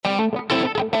Well,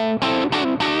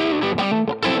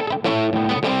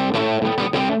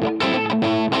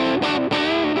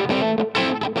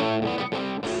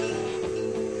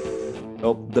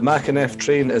 the McAnef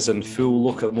train is in full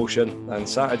locomotion, and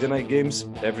Saturday night games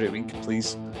every week,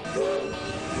 please.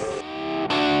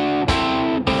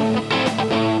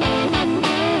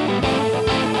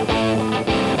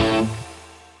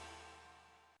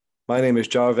 My name is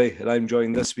Jarvey, and I'm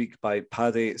joined this week by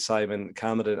Paddy, Simon,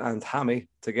 Cameron, and Hammy.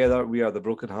 Together, we are the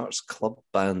Broken Hearts Club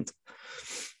Band.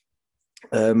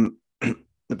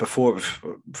 Before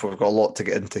we've got a lot to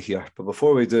get into here, but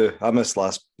before we do, I missed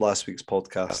last week's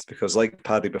podcast because, like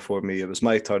Paddy before me, it was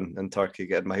my turn in Turkey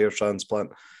getting my hair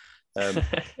transplant.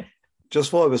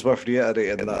 Just thought it was worth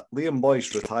reiterating that Liam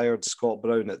Boyce retired Scott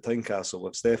Brown at Tynecastle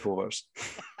with step overs.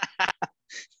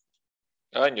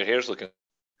 And your hair's looking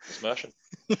smashing.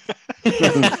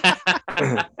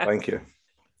 Thank you.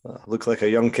 I look like a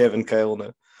young Kevin Kyle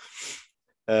now.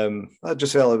 I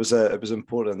just felt it was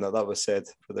important that was said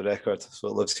for the record, so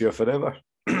it lives here forever.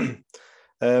 I've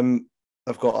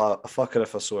got a fucker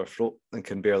if a sore throat and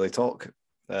can barely talk.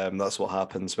 That's what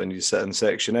happens when you sit in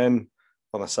Section N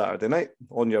on a Saturday night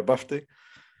on your birthday.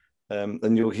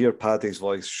 And you'll hear Paddy's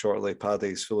voice shortly.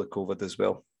 Paddy's full of COVID as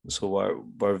well, so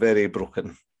we're very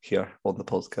broken here on the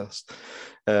podcast.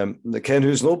 Ken,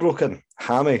 who's no broken?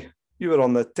 Hammy, you were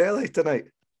on the telly tonight.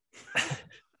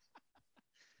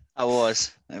 I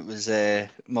was. It was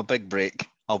my big break.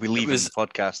 I'll be leaving the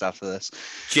podcast after this.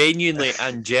 Genuinely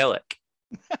angelic.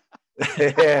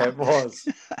 Yeah, it was.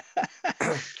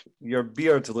 Your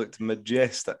beard looked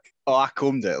majestic. Oh, I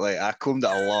combed it. I combed it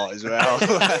a lot as well.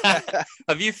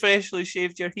 Have you freshly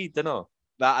shaved your head, no?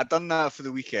 I done that for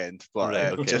the weekend, but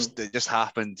Right, okay. it just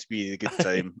happened to be a good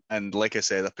time. And like I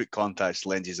said, I put contact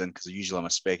lenses in because usually I'm a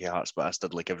specky Hearts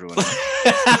bastard like everyone else.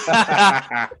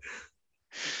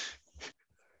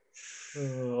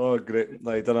 Oh, great.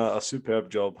 No, you done a superb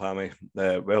job, Hammy.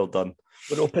 Well done.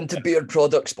 We're open to beard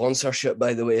product sponsorship,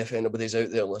 by the way, if anybody's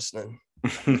out there listening.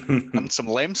 And some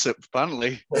Lemsip,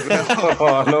 apparently.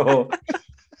 Oh, no.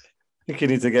 I think you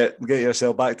need to get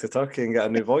yourself back to Turkey and get a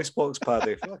new voice box,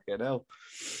 Paddy. Fucking hell.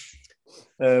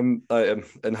 And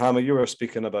Hammy, you were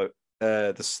speaking about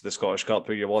the Scottish Cup,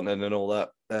 who you're wanting and all that.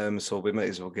 So we might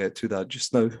as well get to that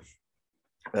just now.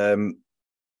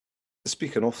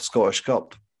 Speaking of Scottish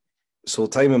Cup, so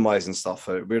timing wise and stuff,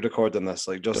 we're recording this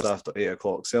like just after 8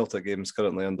 o'clock. Celtic game's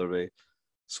currently underway,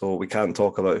 so we can't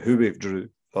talk about who we've drew.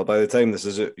 But by the time this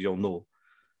is out, you'll know.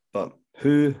 But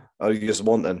who are you just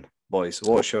wanting, boys?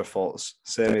 What's your thoughts?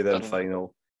 Semi then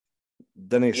final.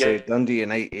 Didn't he say Dundee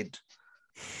United?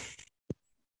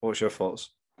 What's your thoughts?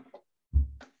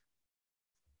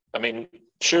 I mean,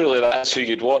 surely that's who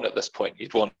you'd want at this point.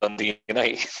 You'd want Dundee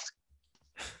United.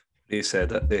 He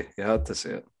said it. You had to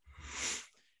say it.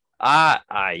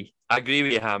 I agree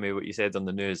with you, Hammy, what you said on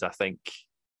the news. I think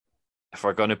if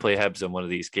we're going to play Hibs in one of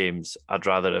these games, I'd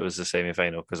rather it was the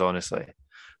semi-final, because honestly,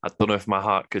 I don't know if my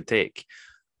heart could take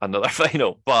another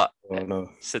final, but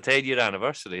it's the 10-year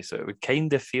anniversary, so it would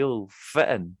kind of feel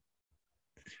fitting.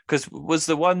 Because was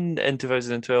the one in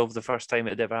 2012 the first time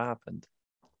it had ever happened?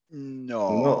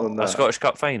 No. A Scottish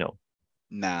Cup final?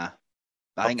 Nah.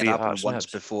 I think it happened once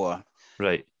before.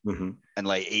 Right. Mm-hmm. In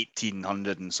like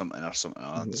 1800 and something or something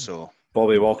like that. So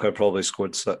Bobby Walker probably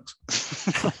scored 6.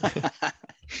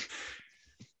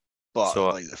 But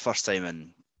like the first time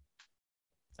in...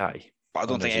 Aye. But I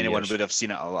don't think anyone would have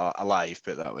seen it alive,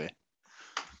 put it that way.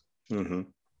 Mm-hmm.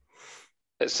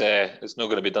 It's not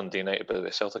going to be Dundee United, but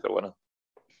the Celtic are winning.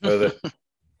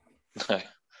 Aye.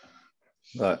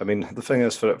 I mean, the thing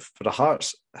is, for the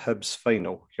Hearts Hibs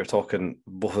final, you're talking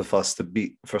both of us to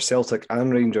beat, for Celtic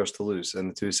and Rangers to lose in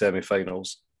the two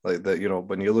semi-finals. Like that,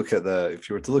 when you look at if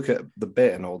you were to look at the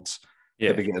betting odds,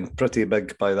 they'd be getting pretty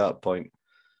big by that point.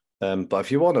 But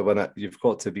if you want to win it, you've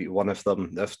got to beat one of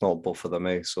them, if not both of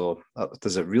them. So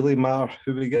does it really matter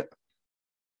who we get?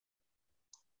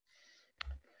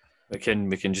 We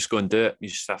can just go and do it. You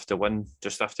just have to win.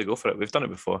 Just have to go for it. We've done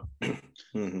it before.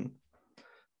 Mm-hmm.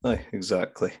 Aye,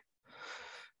 exactly.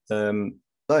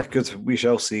 Good. We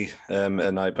shall see.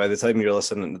 And by the time you're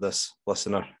listening to this,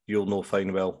 listener, you'll know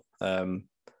fine well.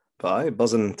 But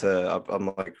buzzing to.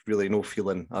 I'm like really no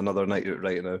feeling another night out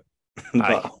right now.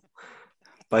 How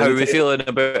are we feeling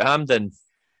about Hampden?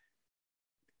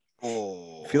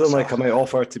 Oh, feeling like I might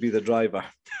offer to be the driver.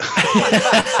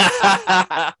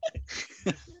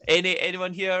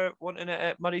 Anyone here wanting it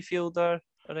at Murrayfield or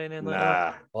anything like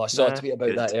that? Oh, I saw a tweet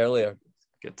about that earlier.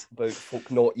 Good. About folk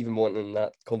not even wanting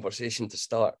that conversation to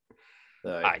start.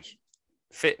 Aye.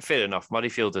 Fair enough.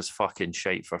 Murrayfield is fucking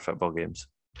shite for football games.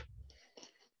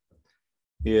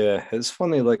 Yeah, it's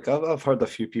funny. Like I've heard a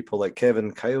few people like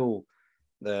Kevin Kyle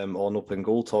on Open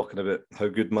Goal talking about how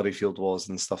good Murrayfield was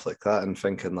and stuff like that, and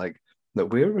thinking like, "Now,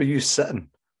 where were you sitting?"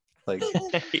 Like,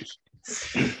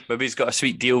 Maybe he's got a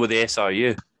sweet deal with the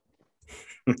SRU.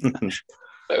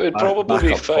 It would probably be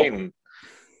backup pop. fine.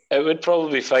 It would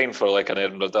probably be fine for like an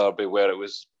Edinburgh derby where it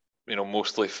was,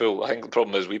 mostly full. I think the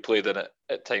problem is we played in it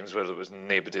at times where there was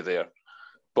nobody there.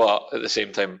 But at the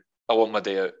same time, I want my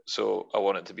day out, so I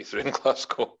want it to be through in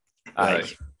Glasgow. Aye.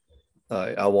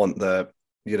 I want the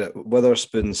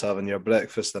Witherspoons having your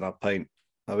breakfast and a pint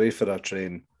away for a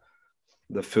train,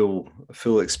 the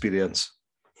full experience.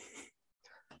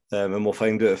 And we'll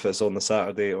find out if it's on the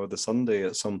Saturday or the Sunday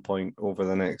at some point over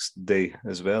the next day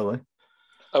as well.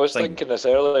 I was thinking this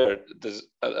earlier,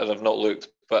 and I've not looked,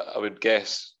 but I would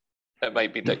guess it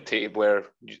might be dictated where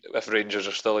if Rangers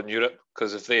are still in Europe,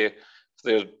 because if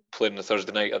they're playing the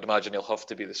Thursday night, I'd imagine it'll have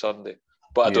to be the Sunday.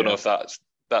 But I don't know if that's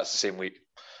the same week.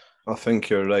 I think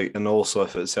you're right, and also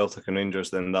if it's Celtic and Rangers,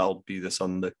 then that'll be the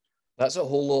Sunday. That's a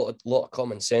whole lot of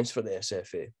common sense for the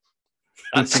SFA.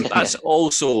 That's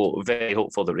also very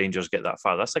hopeful that Rangers get that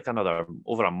far. That's like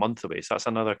over a month away, so that's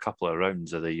another couple of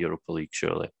rounds of the Europa League,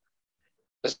 surely.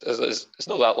 It's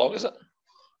not that long, is it?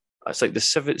 It's like the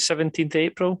 17th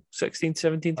April, 16th,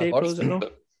 17th April, is it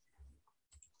not?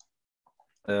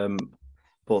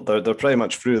 Well, they're pretty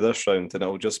much through this round, and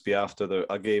it'll just be after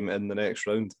a game in the next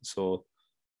round. So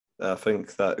I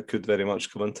think that could very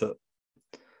much come into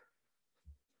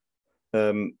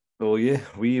it. Well, yeah,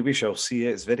 we shall see.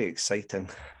 It's very exciting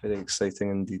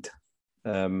indeed.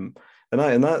 And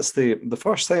that's the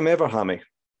first time ever, Hammy,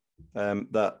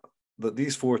 that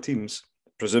these four teams,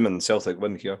 presuming Celtic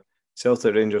win here,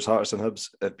 Celtic, Rangers, Hearts, and Hibs,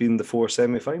 have been the four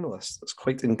semi-finalists. It's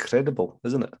quite incredible,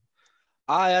 isn't it?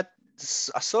 I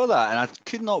saw that and I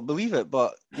could not believe it,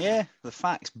 but yeah, the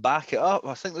facts back it up.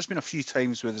 I think there's been a few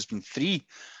times where there's been three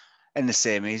in the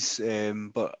semis,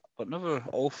 but never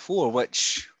all four,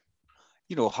 which,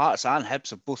 Hearts and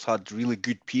Hibs have both had really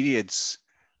good periods.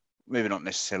 Maybe not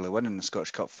necessarily winning the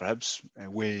Scottish Cup for Hibs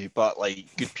but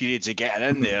like good periods of getting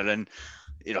in there. And,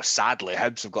 sadly,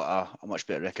 Hibs have got a much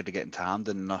better record of getting to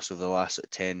Hampden than us over the last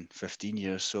 10, 15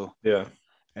 years. So, yeah.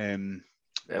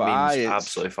 It means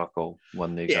absolutely fuck all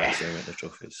when they guys win the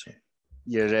trophies. So.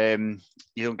 You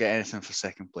don't get anything for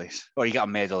second place, or you get a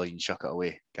medal, you can chuck it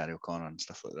away, Gary O'Connor and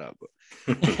stuff like that. But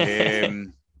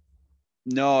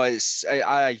no,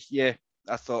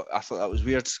 I thought that was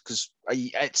weird because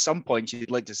at some point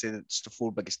you'd like to say that it's the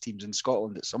four biggest teams in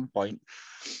Scotland at some point,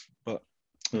 but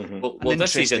well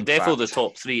this season definitely the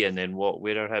top three, and then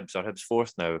where are Hibs? Are Hibs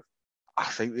fourth now? I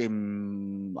think they. I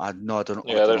don't know.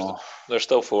 Yeah, they're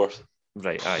still fourth.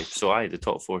 Right, so the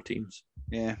top four teams.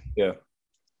 Yeah.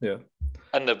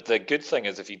 And the good thing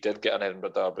is, if you did get an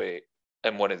Edinburgh derby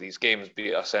in one of these games, be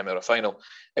it a semi or a final,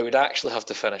 it would actually have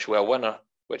to finish with a winner,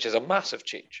 which is a massive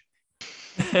change.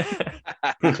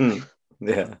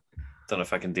 Yeah. Don't know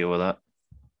if I can deal with that.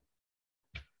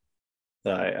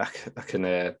 I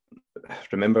can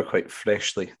remember quite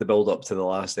freshly the build up to the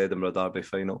last Edinburgh derby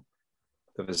final.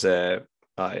 It was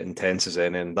intense as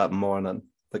any, and that morning,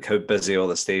 like how busy all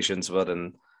the stations were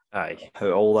and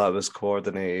how all that was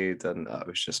coordinated, and it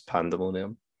was just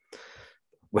pandemonium.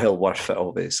 Well worth it,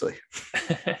 obviously.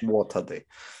 What a day.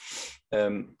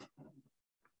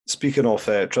 Speaking of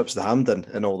trips to Hampden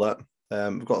and all that,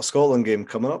 we've got a Scotland game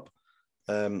coming up.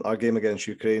 Our game against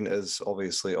Ukraine is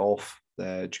obviously off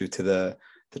due to the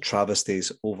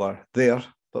travesties over there,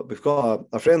 but we've got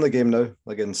a friendly game now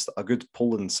against a good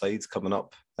Poland side coming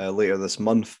up later this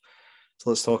month. So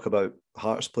let's talk about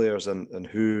Hearts players and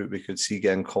who we could see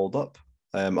getting called up,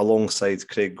 alongside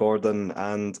Craig Gordon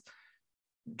and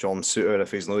John Souttar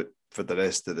if he's not for the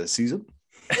rest of the season.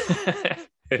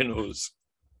 Who knows?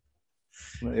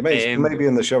 He might be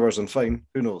in the showers and fine.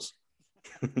 Who knows?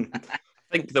 I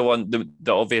think the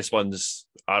obvious ones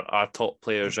are our top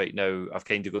players right now. I've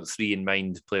kind of got three in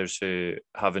mind, players who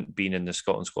haven't been in the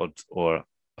Scotland squad or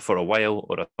for a while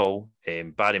or at all.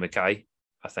 Barry Mackay,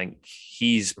 I think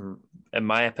he's, in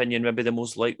my opinion, maybe the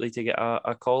most likely to get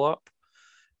a call up.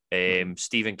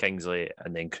 Stephen Kingsley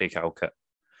and then Craig Halkett.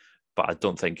 But I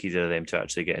don't think either of them to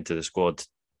actually get into the squad.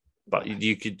 But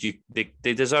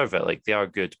they deserve it. Like, they are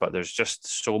good, but there's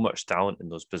just so much talent in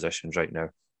those positions right now.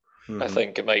 I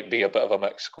think it might be a bit of a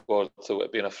mixed squad. So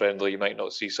it being a friendly, you might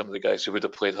not see some of the guys who would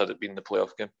have played had it been the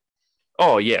playoff game.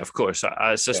 Oh yeah, of course.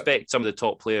 I suspect some of the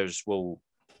top players will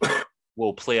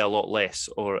play a lot less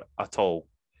or at all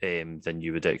than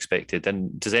you would have expected.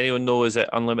 And does anyone know, is it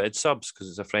unlimited subs because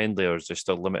it's a friendly, or is it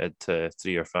still limited to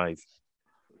 3 or 5?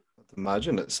 I'd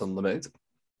imagine it's unlimited.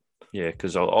 Yeah,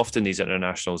 because often these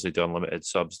internationals, they do unlimited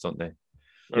subs, don't they?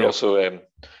 We're also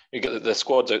you get the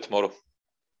squad's out tomorrow.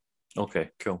 Okay,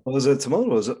 cool. What is it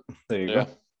tomorrow? Is it? There you Yeah.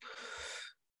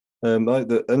 go. Like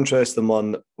the interesting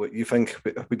one. What you think?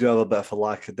 We do have a bit of a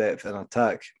lack of depth in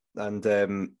attack,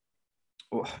 and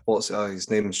what's his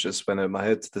name's just went out of my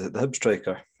head. The Hib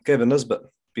striker, Kevin Nisbet,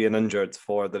 being injured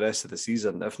for the rest of the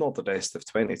season, if not the rest of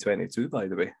 2022. By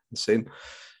the way, insane.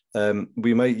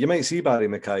 You might see Barry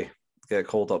Mackay get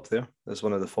called up there as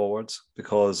one of the forwards,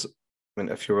 because I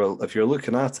mean, if you're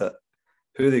looking at it,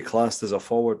 who they classed as a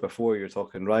forward before, you're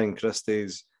talking Ryan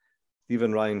Christie's,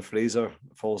 even Ryan Fraser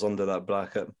falls under that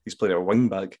bracket. He's played at wing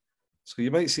back, so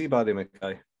you might see Barry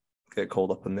Mackay get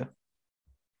called up in there.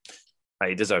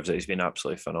 He deserves it. He's been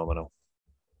absolutely phenomenal.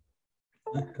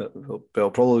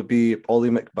 It'll probably be Ollie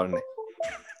McBurney.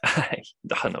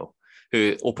 I know,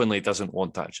 who openly doesn't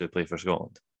want to actually play for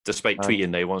Scotland, despite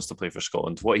tweeting that he wants to play for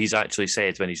Scotland. What he's actually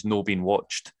said when he's not been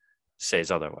watched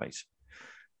says otherwise.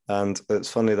 And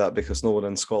it's funny that because no one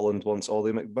in Scotland wants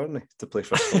Ollie McBurney to play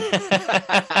for Scotland.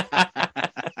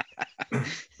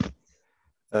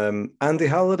 Andy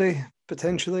Halliday,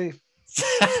 potentially.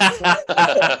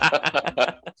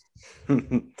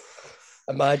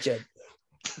 Imagine.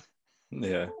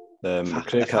 Yeah.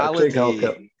 Craig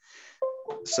Halkett.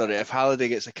 Sorry, if Halliday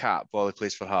gets a cap while he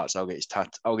plays for Hearts, I'll get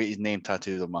his name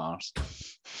tattooed on my arse.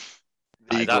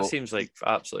 That seems like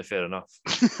absolutely fair enough.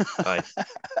 Aye.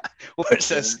 What's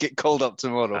this? Get called up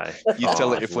tomorrow. Aye.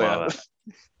 Utility player.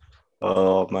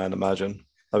 Oh man, imagine.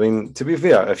 I mean, to be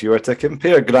fair, if you were to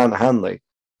compare Grant Hanley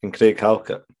and Craig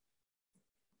Halkett,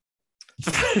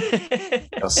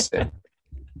 just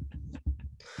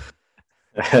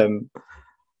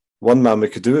one man we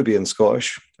could do would be in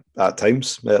Scottish at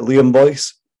times. Liam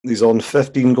Boyce, he's on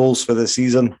 15 goals for the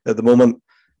season at the moment.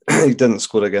 He didn't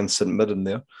score against St Mirren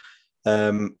there.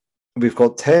 We've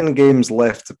got 10 games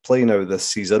left to play now this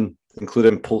season,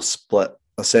 including post-split,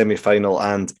 a semi-final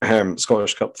and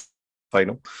Scottish Cup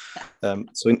final.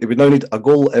 So we now need a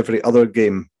goal every other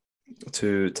game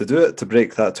to do it, to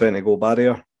break that 20-goal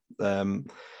barrier. Can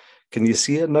you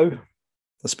see it now,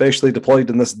 especially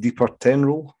deployed in this deeper 10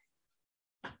 role?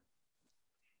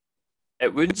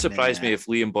 It wouldn't surprise me if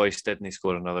Liam Boyce didn't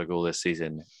score another goal this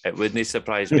season. It wouldn't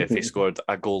surprise me if he scored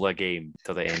a goal a game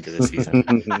till the end of the season.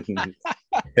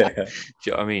 Yeah. Do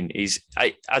you know what I mean?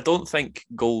 I don't think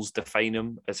goals define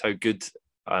him as how good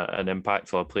and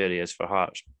impactful a player he is for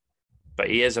Hearts. But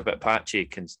he is a bit patchy,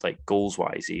 like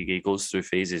goals-wise. He goes through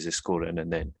phases of scoring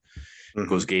and then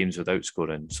goes games without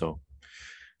scoring. So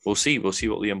we'll see. We'll see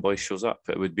what Liam Boyce shows up.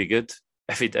 It would be good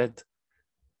if he did.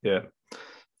 Yeah,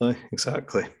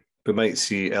 exactly. We might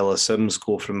see Ellis Sims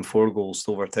go from 4 goals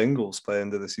to over 10 goals by the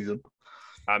end of the season.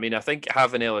 I mean, I think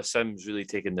having Ellis Sims really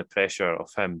taking the pressure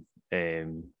off him.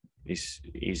 He's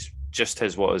just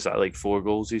his, what is that, like 4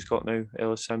 goals he's got now,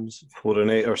 Ellis Sims? 4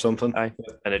 and 8 or something. Aye.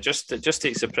 And it just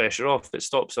takes the pressure off. It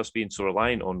stops us being so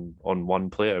reliant on one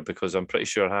player, because I'm pretty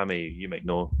sure, Hammy, you might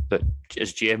know, that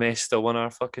is GMS still one of our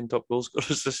fucking top goal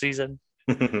scorers this season?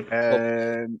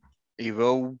 He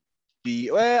will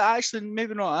be, well, actually,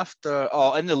 maybe not after.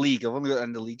 Oh, in the league, I've only got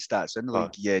in the league stats. In the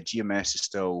league, yeah, GMS is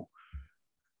still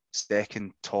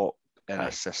second top in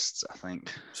assists, I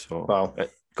think. So wow,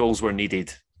 goals were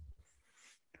needed.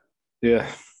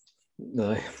 Yeah,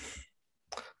 no.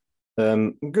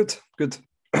 Good.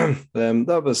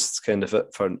 That was kind of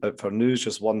it for news.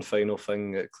 Just one final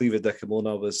thing. Cleve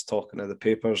Dickamona was talking to the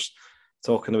papers,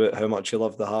 talking about how much he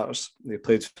loved the Hearts. He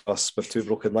played for us with 2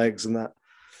 broken legs and that.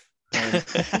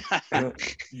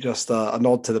 Just a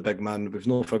nod to the big man. We've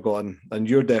not forgotten, and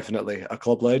you're definitely a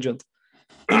club legend.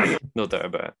 No doubt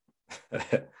about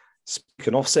it.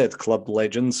 Speaking of said club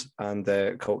legends and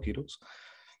cult heroes,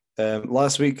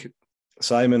 last week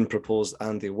Simon proposed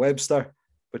Andy Webster,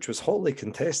 which was hotly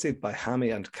contested by Hammy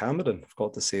and Cameron. I've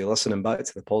got to say, listening back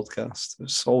to the podcast,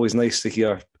 it's always nice to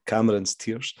hear Cameron's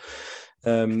tears.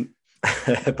 But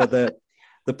the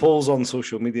polls on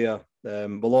social media,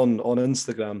 well, on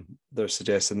Instagram, they're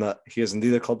suggesting that he is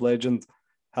indeed a club legend.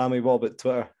 Hammy, what about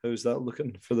Twitter? How's that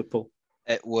looking for the poll?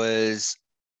 It was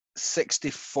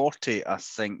 60-40, I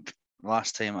think,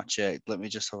 last time I checked. Let me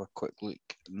just have a quick look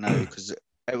now, because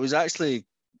it was actually,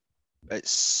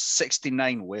 it's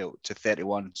 69 Wales to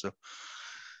 31, so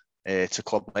to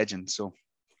club legend. So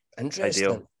interesting.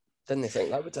 Ideal. Didn't think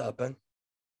that would happen.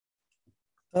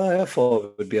 I thought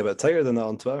it would be a bit tighter than that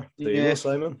on Twitter. There you Yeah. go,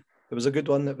 Simon. It was a good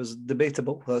one. It was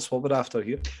debatable. That's what we're after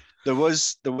here. There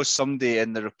was somebody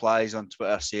in the replies on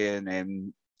Twitter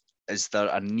saying, is there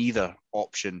a neither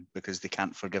option because they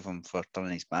can't forgive him for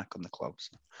turning his back on the clubs?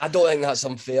 I don't think that's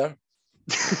unfair.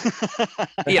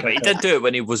 Yeah, but he did do it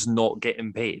when he was not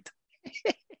getting paid.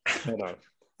 I know.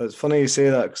 It's funny you say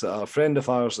that because a friend of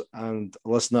ours and a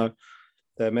listener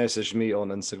messaged me on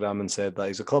Instagram and said that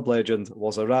he's a club legend,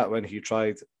 was a rat when he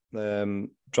tried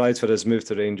for his move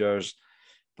to Rangers,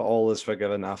 but all is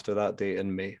forgiven after that date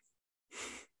in May.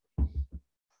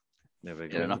 Never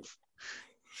Fair enough.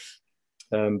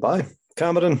 Bye.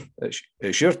 Cameron,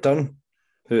 it's your turn.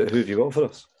 Who have you got for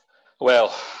us?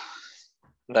 Well,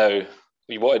 now,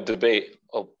 you wanted debate.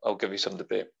 I'll give you some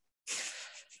debate.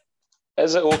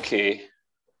 Is it okay,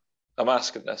 I'm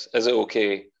asking this, is it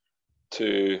okay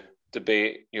to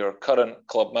debate your current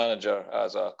club manager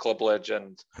as a club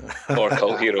legend or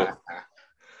cult hero?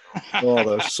 Oh,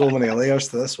 there's so many layers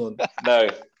to this one. Now,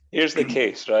 here's the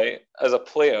case, right? As a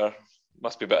player,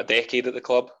 must be about a decade at the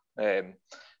club.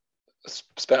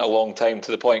 Spent a long time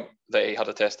to the point that he had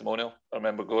a testimonial. I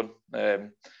remember going.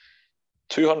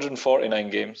 249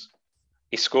 games.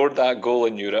 He scored that goal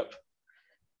in Europe.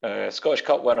 Scottish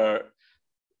Cup winner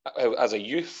as a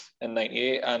youth in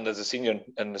 98 and as a senior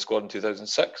in the squad in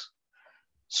 2006.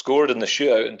 Scored in the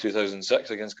shootout in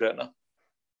 2006 against Gretna.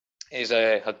 He's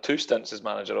had 2 stints as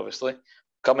manager, obviously.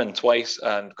 Come in twice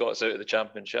and got us out of the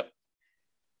Championship.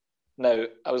 Now,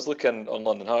 I was looking on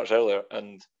London Hearts earlier,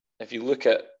 and if you look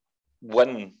at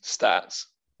win stats,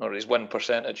 or his win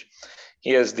percentage,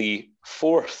 he is the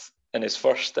 4th in his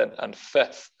first stint and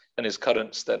 5th in his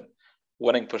current stint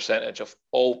winning percentage of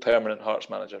all permanent Hearts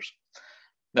managers.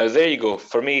 Now, there you go.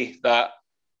 For me, that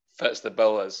fits the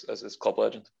bill as his club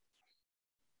legend.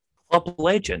 Club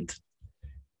legend?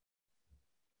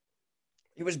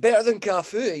 He was better than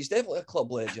Cafu. He's definitely a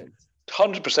club legend.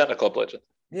 100% a club legend.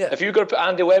 Yeah. If you're going to put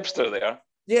Andy Webster there,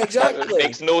 Yeah, it exactly.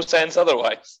 makes no sense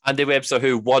otherwise. Andy Webster,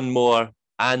 who won more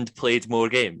and played more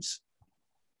games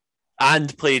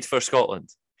and played for Scotland.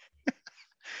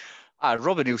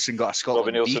 Robbie Nielsen got a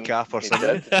Scotland B cap or he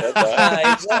something. did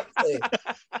that. Exactly.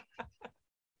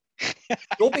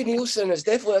 Robbie Nielsen is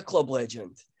definitely a club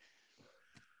legend.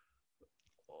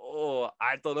 Oh,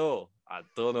 I don't know.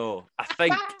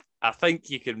 I think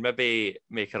you could maybe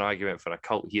make an argument for a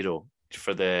cult hero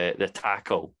for the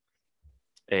tackle,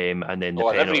 and then the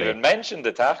I never penalty. even mentioned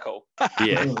the tackle.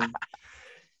 Yeah.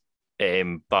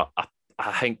 But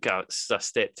I think it's a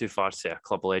step too far to say a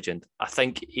club legend. I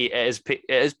think it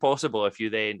is possible if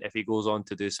he goes on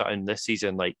to do something this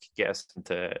season, like get us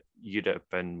into Europe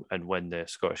and win the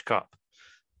Scottish Cup.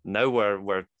 Now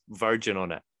we're verging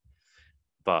on it,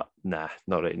 but nah,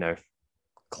 not right now.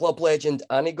 Club legend,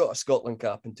 and he got a Scotland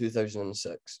cap in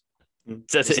 2006.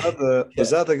 Was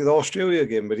that the Australia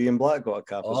game where Ian Black got a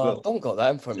cap as well? I don't got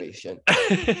that information.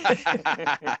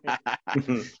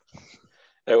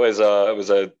 It was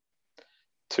a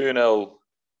 2-0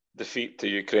 defeat to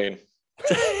Ukraine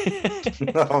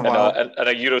Oh, wow. in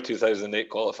a Euro 2008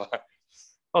 qualifier.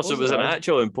 Oh, so it was an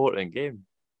actual important game.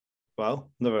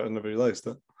 Wow, never realised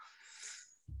that.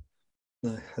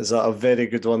 Is that a very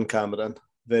good one, Cameron?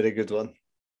 Very good one.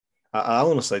 I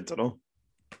honestly don't know.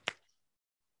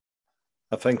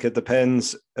 I think it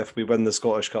depends if we win the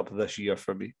Scottish Cup this year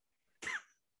for me.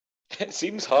 It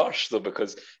seems harsh though,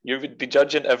 because you would be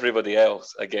judging everybody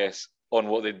else, I guess, on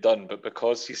what they've done, but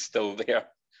because he's still there,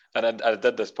 and I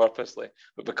did this purposely,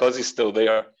 but because he's still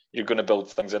there, you're going to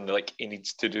build things in like he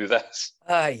needs to do this.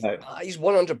 He's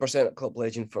 100% a club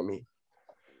legend for me.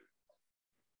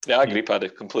 Yeah, I agree, Paddy,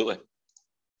 completely.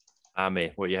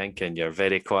 Amy, what are you thinking? You're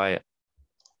very quiet.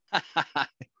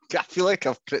 I feel like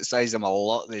I've criticised him a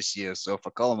lot this year, so if I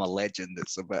call him a legend,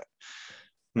 it's a bit.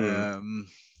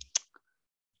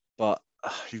 But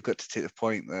you've got to take the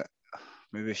point that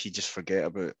maybe if you just forget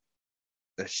about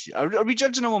this year. Are we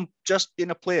judging him on just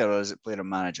being a player, or is it player and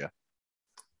manager?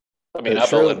 I mean, I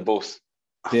built in both.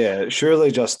 Yeah,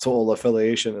 surely just total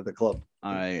affiliation of the club.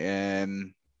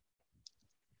 I'm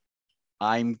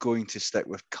going to stick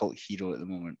with cult hero at the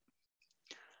moment.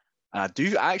 And I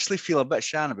do actually feel a bit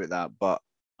shan about that, but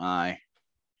aye.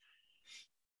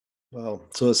 Well,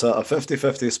 so it's a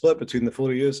 50-50 split between the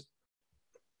 4 of yous.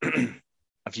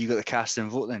 Have you got the cast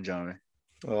and vote then, Jeremy?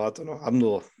 Oh, I don't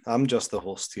know. I'm just the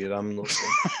host here. I'm not.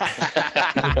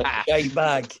 Right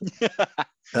bag.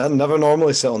 I never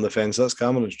normally sit on the fence. That's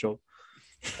Cameron's job.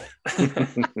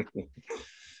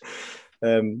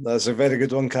 That's a very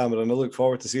good one, Cameron. I look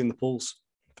forward to seeing the polls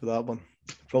for that one.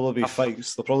 Probably be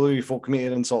fights. There'll probably be folk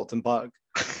meeting in Salton Park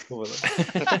over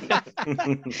there.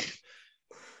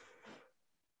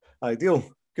 Ideal.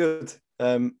 Good.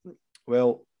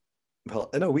 Well,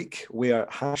 in a week where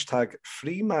hashtag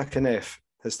 #FreeMcAnF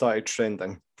has started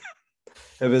trending,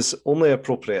 it was only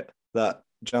appropriate that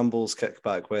Jamble's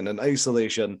kickback went in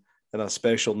isolation and a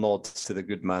special nod to the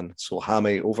good man. So,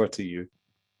 Hammy, over to you.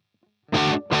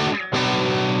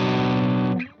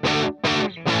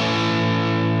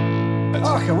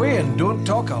 away and don't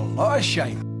talk a lot of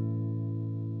shite.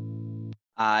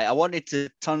 I wanted to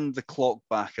turn the clock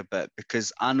back a bit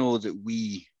because I know that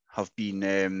we have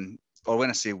been, or when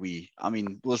I say we, I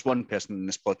mean, there's one person in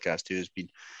this podcast who has been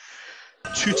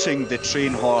tooting the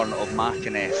train horn of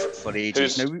McAnef for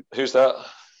ages. Who's that?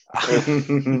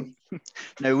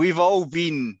 Now, we've all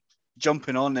been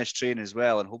jumping on this train as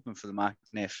well and hoping for the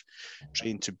McAnef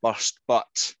train to burst,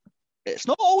 but it's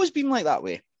not always been like that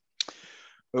way.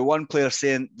 With one player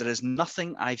saying, there is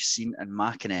nothing I've seen in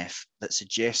McAnef that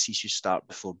suggests he should start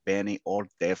before Benny or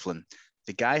Devlin.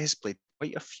 The guy has played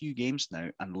quite a few games now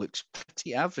and looks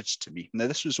pretty average to me. Now,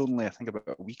 this was only, I think,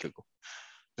 about a week ago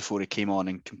before he came on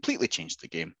and completely changed the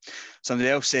game. Somebody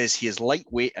else says he is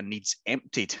lightweight and needs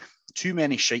emptied. Too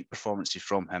many shite performances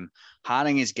from him.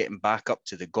 Haring is getting back up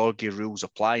to the Gorgie rules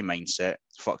apply mindset.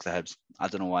 Fuck the Hibs. I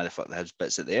don't know why they fuck the Hibs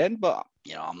bits at the end, but,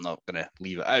 I'm not going to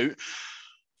leave it out.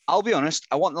 I'll be honest,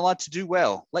 I want the lad to do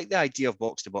well. Like the idea of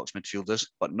box-to-box midfielders,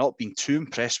 but not being too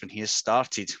impressed when he has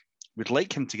started. We'd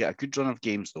like him to get a good run of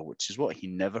games, though, which is what he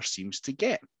never seems to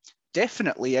get.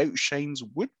 Definitely outshines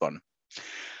Woodburn.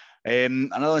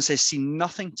 Another one says, see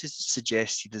nothing to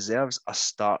suggest he deserves a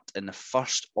start in the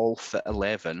first all-fit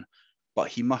 11, but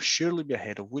he must surely be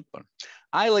ahead of Woodburn.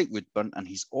 I like Woodburn, and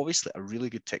he's obviously a really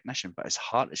good technician, but his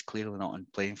heart is clearly not in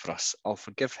playing for us. I'll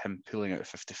forgive him pulling out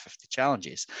 50-50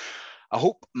 challenges. I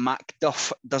hope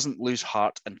MacDuff doesn't lose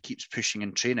heart and keeps pushing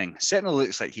in training. Certainly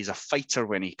looks like he's a fighter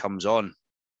when he comes on.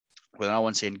 With another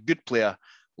one saying, good player,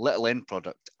 little end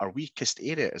product. Our weakest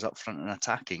area is up front and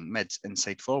attacking, mids,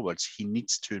 inside forwards. He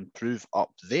needs to improve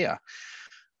up there.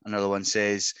 Another one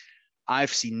says,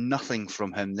 I've seen nothing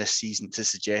from him this season to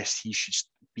suggest he should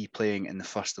be playing in the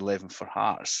first 11 for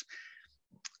Hearts.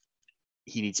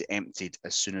 He needs it emptied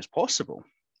as soon as possible.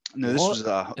 No, this was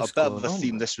a bit of a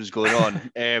theme. This was going on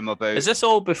about. Is this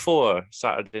all before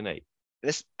Saturday night?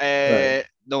 This Right.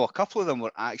 No, a couple of them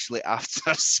were actually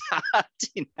after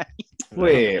Saturday night.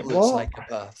 Wait, what?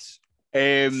 Psychopaths.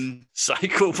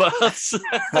 Psychopaths.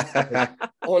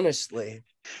 Honestly.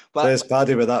 But Says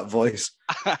Paddy with that voice.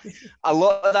 a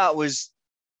lot of that was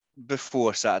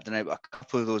before Saturday night, but a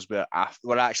couple of those were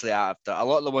actually after. A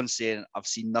lot of the ones saying I've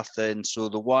seen nothing. So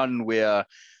the one where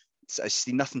I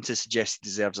see nothing to suggest he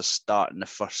deserves a start in the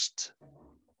first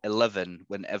 11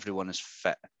 when everyone is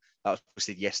fit. That was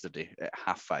posted yesterday at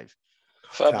 5:30.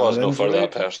 Football's not for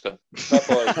that person.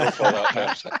 Football is not for that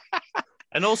person.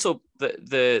 And also,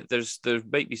 there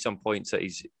might be some points that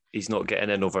he's not getting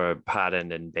in over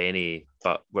Haring and Benny,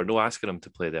 but we're not asking him to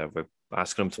play there. We're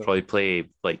asking him to probably play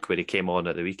like where he came on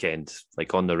at the weekend,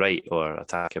 like on the right or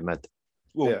attacking mid.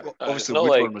 Well, Yeah. obviously It's not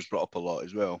Woodburn like- was brought up a lot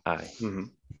as well. Aye. Mm-hmm.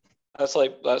 That's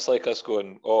like us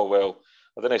going, oh well,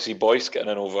 I didn't see Boyce getting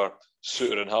in over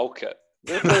Suter and Halkett.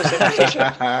 They play the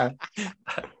same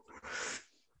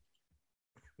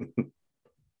position.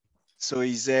 So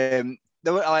he's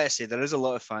like I say, there is a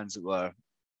lot of fans that were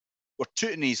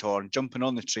tooting his horn, jumping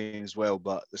on the train as well,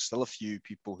 but there's still a few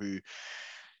people who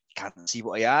can't see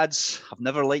what he adds. I've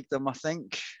never liked him, I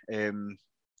think.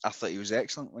 I thought he was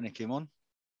excellent when he came on.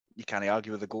 You can't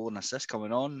argue with a goal and assist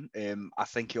coming on. I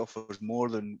think he offers more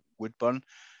than Woodburn,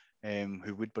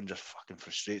 who Woodburn just fucking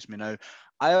frustrates me now.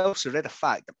 I also read a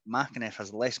fact that McAnef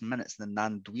has less minutes than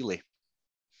Nan Dwelly,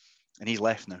 and he's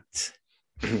left now.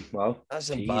 Well, That's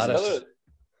Jesus. embarrassing.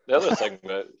 The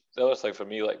other thing for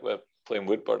me, like with playing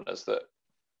Woodburn, is that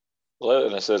a lot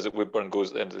of this says that Woodburn goes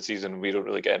at the end of the season and we don't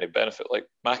really get any benefit. Like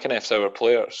McAnef's our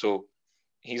player, so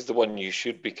he's the one you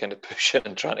should be kind of pushing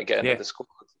and trying to get into the squad.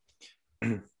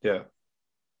 yeah.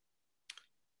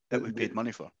 That we paid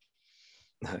money for.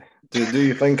 Do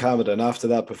you think, Cameron, after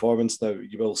that performance now,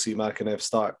 you will see McAnef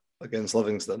start against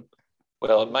Livingston?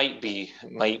 Well, it might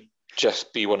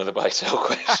just be one of the buy-sell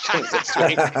questions this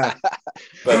week.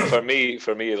 But for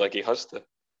me, like he has to.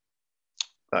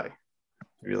 Aye,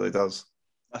 he really does.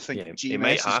 I think Yeah, he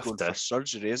might GMS is have going to. for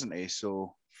surgery, isn't he?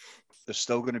 So there's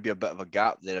still going to be a bit of a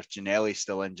gap there. If Ginelli's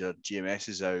still injured, GMS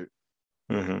is out.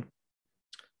 Mm-hmm.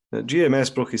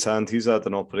 GMS broke his hand. He's had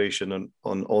an operation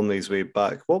on his way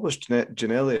back. What was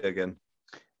Ginelli again?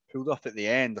 Pulled up at the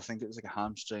end. I think it was like a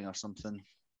hamstring or something.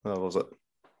 Oh, was it?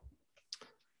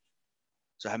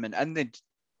 So him and then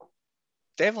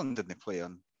Devlin didn't play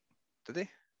on, did he?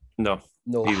 No,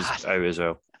 No. he was out as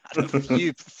well. I had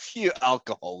a few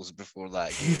alcohols before that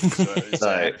game. So it was,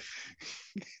 Right.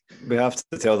 We have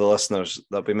to tell the listeners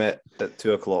that we met at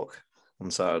 2:00 on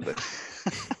Saturday.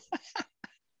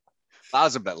 that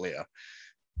was a bit later.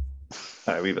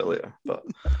 A wee bit later, but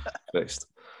Christ.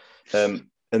 And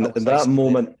that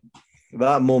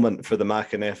moment for the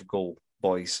McAnef goal,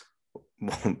 boys,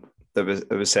 it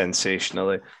was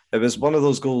sensational. It was one of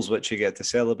those goals which you get to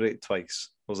celebrate twice,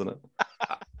 wasn't it?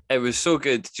 It was so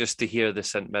good just to hear the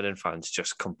St Mirren fans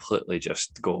just completely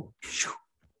just go,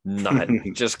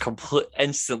 nothing, just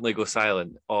instantly go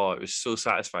silent. Oh, it was so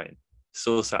satisfying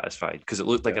because it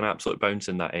looked like an absolute bounce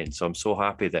in that end. So I'm so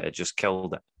happy that it just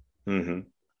killed it. Mm-hmm.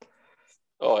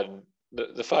 Oh, and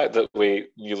the fact that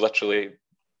you literally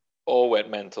all went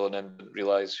mental and then didn't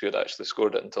realise who had actually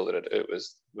scored it until it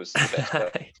was the best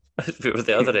part. We were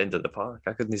the other end of the park.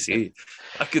 I couldn't see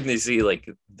like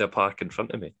the park in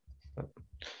front of me.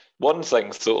 One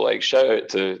thing, so like shout out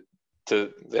to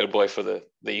their boy for the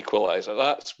equaliser.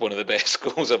 That's one of the best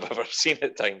goals I've ever seen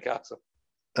at Tynecastle.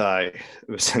 Aye, it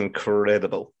was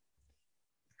incredible.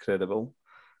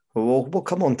 We'll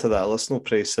come on to that. Let's not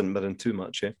praise St Mirren too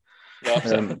much, eh?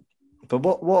 No,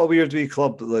 but what a weird wee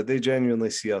club. Like, they genuinely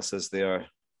see us as their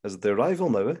rival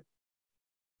now, eh?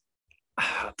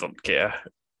 I don't care.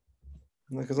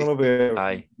 Like, I don't know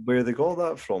where they got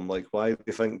that from. Like, why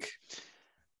they think...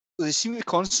 They seem to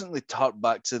constantly harp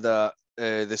back to that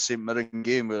the St Mirren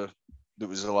game where that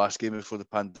was the last game before the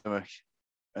pandemic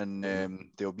and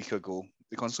the Obika goal.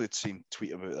 They constantly seem to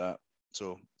tweet about that.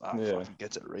 So I fucking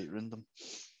get it right, Random.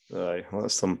 Aye, well,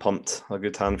 that's them pumped a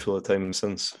good handful of times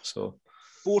since. So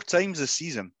 4 times this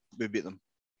season we beat them.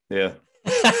 Yeah.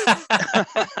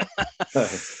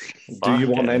 Do you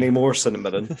want any more St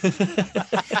Mirren?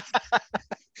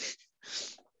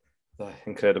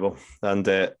 Incredible. And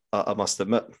I must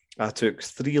admit, I took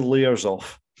 3 layers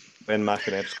off when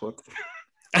McInnes scored.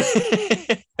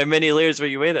 How many layers were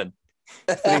you wearing?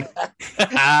 3.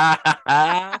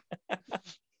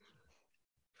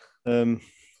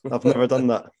 I've never done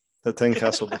that at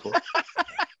Tynecastle before.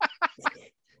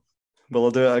 Will I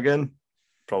do it again?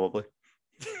 Probably.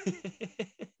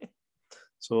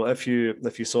 So if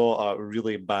you saw a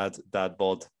really bad dad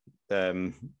bod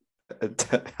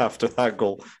after that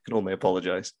goal, I can only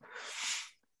apologise.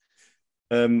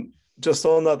 Just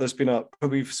on that,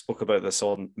 we've spoke about this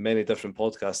on many different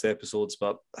podcast episodes,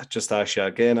 but I just ask you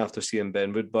again, after seeing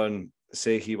Ben Woodburn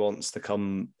say he wants to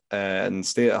come and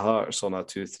stay at Hearts on a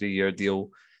 2-3 year deal,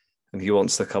 and he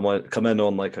wants to come in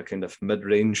on like a kind of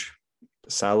mid-range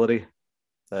salary,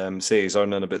 say he's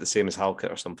earning about the same as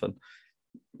Halkett or something,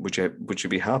 would you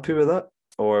be happy with that,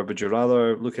 or would you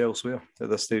rather look elsewhere at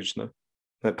this stage now?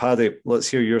 Now, Paddy, let's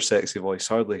hear your sexy voice.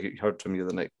 Hardly heard from you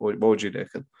the night. What would you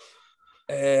reckon?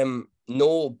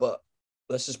 No, but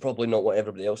this is probably not what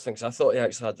everybody else thinks. I thought he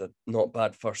actually had a not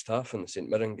bad first half in the St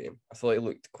Mirren game. I thought he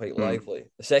looked quite lively.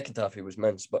 The second half he was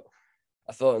mince, but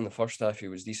I thought in the first half he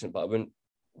was decent. But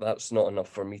that's not enough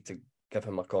for me to give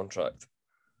him a contract.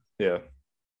 Yeah,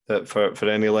 for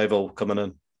any level coming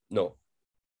in. No.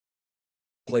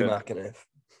 Play Okay. McInnes.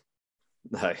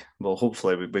 Aye, well,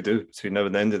 hopefully we do between now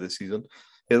and the end of the season.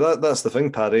 Yeah, that's the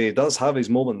thing, Paddy. He does have his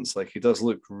moments. Like, he does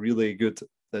look really good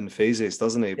in phases,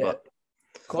 doesn't he? Yeah. But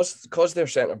Cause their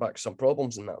centre back some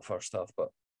problems in that first half,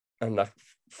 and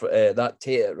that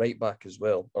Tate at right back as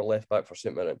well, or left back for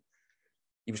St Mirren,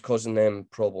 he was causing them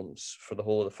problems for the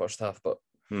whole of the first half. But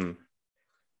he's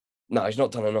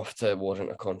not done enough to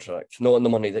warrant a contract. Not on the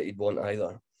money that he'd want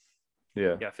either.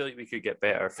 yeah, I feel like we could get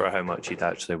better for how much he'd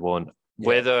actually want.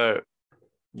 Yeah.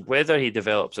 Whether he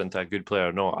develops into a good player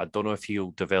or not, I don't know if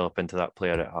he'll develop into that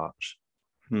player at Hearts.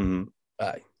 mm-hmm.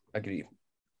 Aye, agree.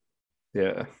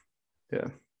 Yeah.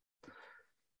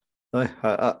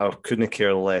 I couldn't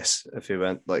care less if he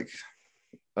went. Like,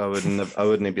 I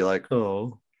wouldn't be like,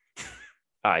 oh.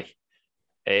 Aye.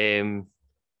 I'm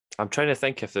trying to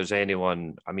think if there's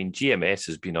anyone. I mean, GMS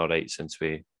has been all right since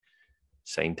we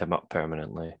signed him up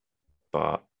permanently,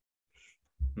 but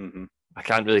I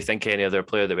can't really think of any other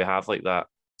player that we have like that.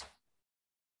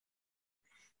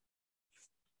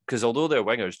 Because although they're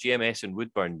wingers, GMS and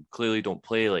Woodburn clearly don't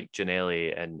play like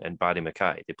Ginnelly and Barry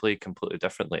Mackay. They play completely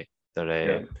differently.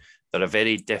 They're a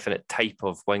very definite type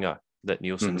of winger that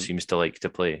Nielsen seems to like to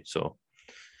play. So,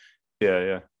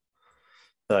 yeah.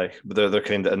 Aye, but they're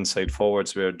kind of inside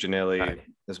forwards, where Ginnelly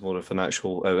is more of an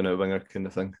actual out and out winger kind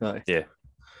of thing. Aye. Yeah.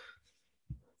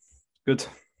 Good.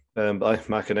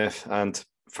 McInnes, and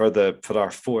for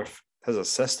our fourth, his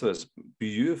assist was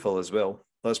beautiful as well.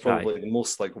 That's probably the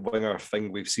most like winger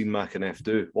thing we've seen McInnes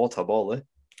do. What a ball, eh?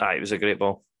 It was a great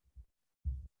ball.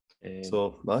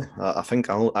 So I think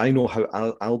I know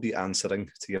how I'll be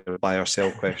answering to your buy or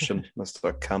sell question,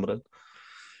 Mr. Cameron.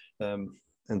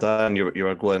 And Dan, you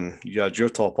were going, you had your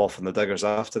top off in the diggers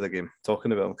after the game,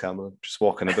 talking about him, Cameron, just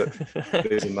walking about,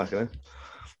 praising McInnes.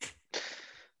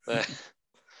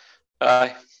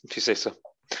 Aye, if you say so.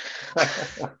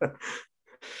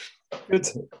 Good.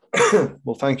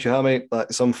 Well, thank you, Hammy.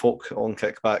 Like some folk on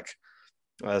kickback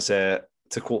as to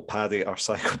quote Paddy, are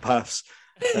psychopaths.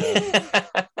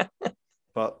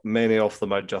 But many of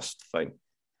them are just fine.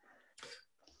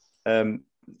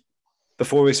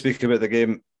 Before we speak about the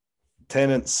game,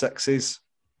 Tennent's sixes.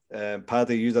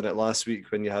 Paddy, you done it last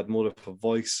week when you had more of a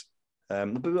voice. A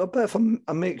bit of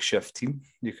a makeshift team,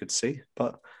 you could say,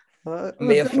 but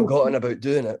may have forgotten about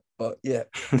doing it, but yeah.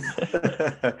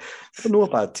 No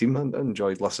bad team. I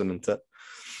enjoyed listening to it.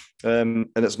 And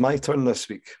it's my turn this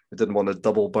week. I didn't want to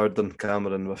double burden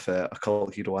Cameron with a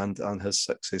cult hero and his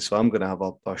sixes, so I'm going to have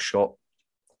a shot.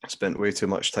 I spent way too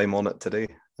much time on it today,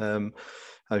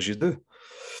 as you do.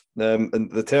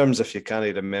 And the terms, if you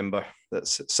can't remember,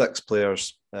 that's 6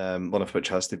 players, one of which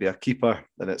has to be a keeper,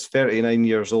 and it's 39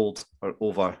 years old or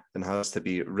over and has to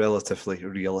be relatively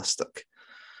realistic.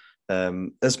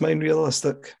 Is mine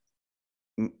realistic?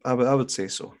 I would say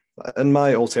so. In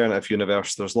my alternative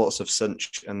universe, there's lots of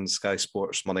cinch and Sky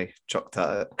Sports money chucked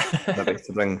at it, maybe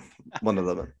to bring one of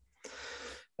them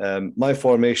in. My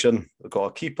formation, I've got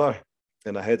a keeper,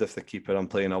 and ahead of the keeper, I'm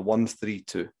playing a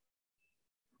 1-3-2.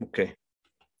 Okay.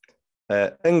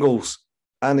 In goals,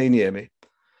 Annie Niemi.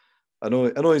 I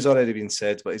know he's already been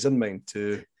said, but he's in mine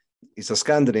too. He's a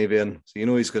Scandinavian, so you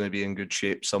know he's going to be in good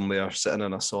shape somewhere, sitting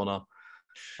in a sauna.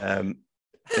 And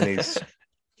he's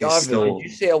Garvey, still... did you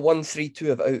say a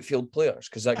 1-3-2 of outfield players?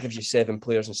 Because that gives you 7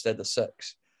 players instead of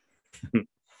 6.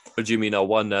 What do you mean, a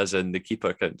 1 as in the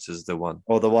keeper counts as the 1?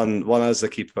 Oh, the one as the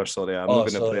keeper, sorry. I'm not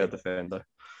going to play a defender.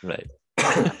 Right.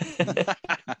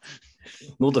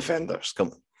 No defenders,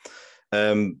 come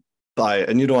on.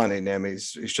 And you know Annie Niemi,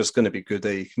 he's just going to be good.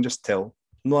 You can just tell.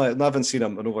 No, I haven't seen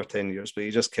him in over 10 years, but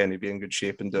he just can be in good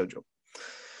shape and do a job.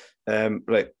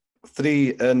 Right. 3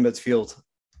 in midfield.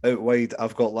 Out wide,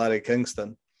 I've got Larry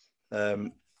Kingston.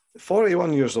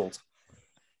 41 years old.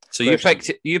 So you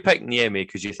picked Niemi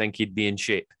because you think he'd be in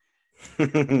shape.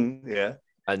 Yeah.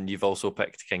 And you've also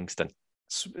picked Kingston.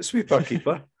 Sweeper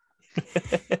keeper.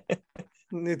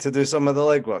 Need to do some of the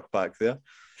legwork back there.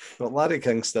 Got Larry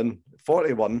Kingston,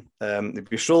 41. He'd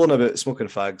be strolling about smoking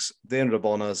fags. Dane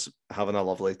Rabona's having a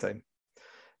lovely time.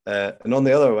 And on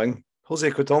the other wing, Jose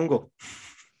Cotongo.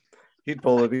 He'd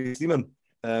probably be steaming,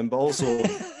 but also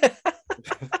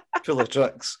full of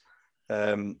tricks.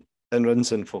 And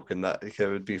rinsing folk in that. It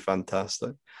would be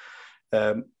fantastic.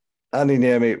 Annie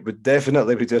Niemi would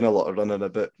definitely be doing a lot of running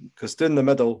about, because down the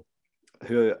middle,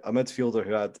 a midfielder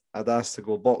who I'd asked to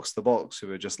go box to box, who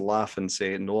would just laugh and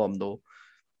say, no, I'm no.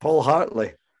 Paul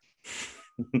Hartley.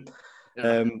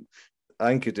 I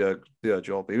think he'd do a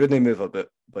job. He wouldn't move a bit,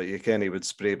 but you can, he would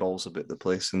spray balls about the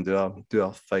place and do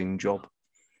a fine job.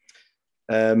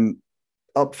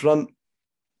 Up front,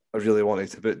 I really wanted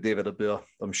to put David Abua.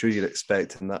 I'm sure you're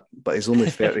expecting that, but he's only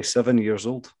 37 years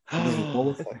old. He doesn't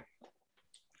qualify.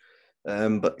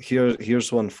 But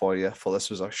here's one for you. For this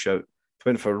was a shout.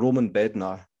 Went for Roman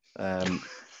Bednar,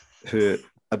 who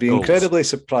I'd be incredibly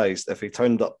surprised if he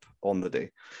turned up on the day.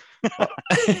 But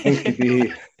I think he'd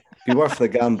be worth the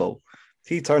gamble.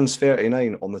 He turns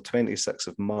 39 on the 26th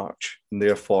of March and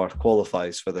therefore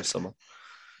qualifies for the summer.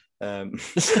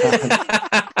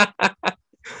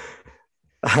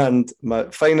 And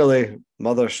finally,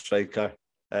 mother striker.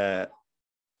 I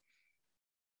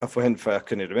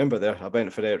couldn't remember there. I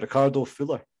went for Ricardo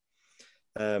Fuller.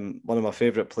 One of my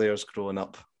favourite players growing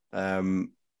up.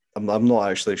 I'm not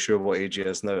actually sure what age he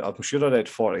is now. I'm sure I read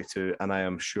 42, and I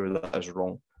am sure that is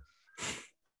wrong.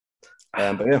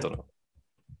 But yeah,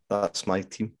 that's my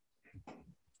team.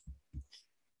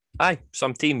 Aye,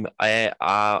 some team. I'm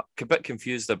a bit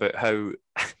confused about how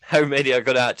many are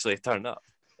going to actually turn up.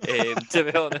 To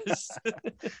be honest,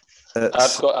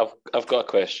 I've got a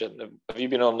question. Have you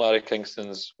been on Larry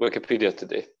Kingston's Wikipedia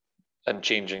today and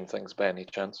changing things by any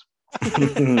chance?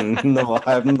 No,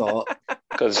 I have not.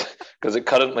 Because it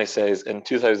currently says in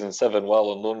 2007,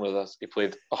 while on loan with us, he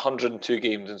played 102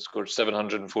 games and scored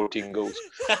 714 goals.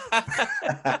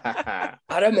 I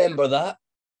remember that.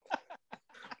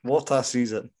 What a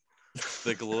season.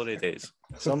 The glory days.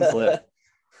 Some player.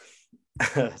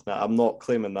 Nah, I'm not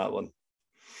claiming that one.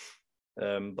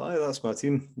 But that's my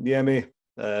team. Niemi,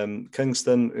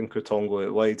 Kingston and Cotongo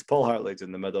out wide, Paul Hartley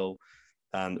in the middle,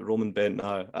 and Roman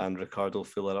Bentner and Ricardo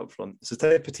Fuller up front. It's the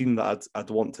type of team that I'd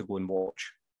want to go and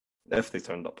watch if they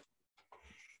turned up.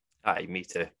 Aye, me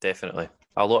too, definitely.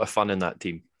 A lot of fun in that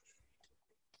team.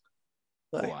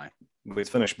 Aye. We'd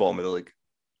finish bottom of the league.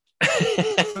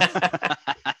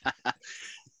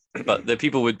 But the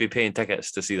people would be paying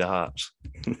tickets to see the Hearts.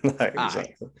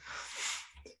 Exactly.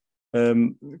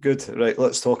 Good. Right,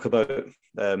 let's talk about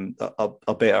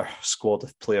a better squad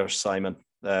of players, Simon.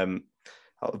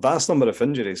 A vast number of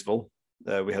injuries, Vol.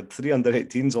 We had 3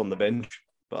 under-18s on the bench.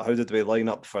 But how did we line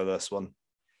up for this one?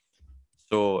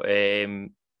 So,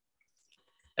 in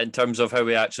terms of how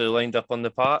we actually lined up on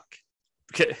the park,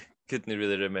 couldn't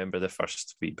really remember the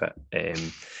first wee bit.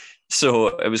 So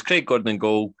it was Craig Gordon in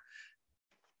goal.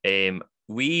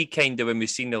 We kind of, when we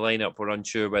seen the lineup, were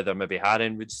unsure whether maybe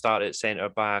Haring would start at centre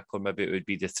back or maybe it would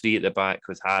be the three at the back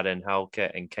with Haring,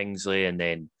 Halkett and Kingsley, and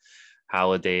then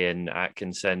Halliday and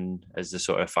Atkinson as the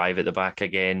sort of five at the back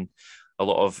again. A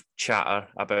lot of chatter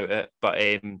about it, but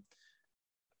it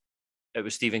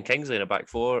was Stephen Kingsley in a back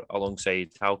four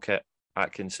alongside Halkett,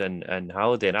 Atkinson and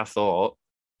Halliday, and I thought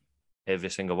every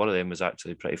single one of them was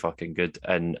actually pretty fucking good.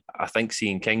 And I think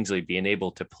seeing Kingsley being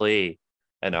able to play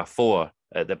in a four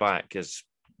at the back is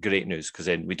great news, because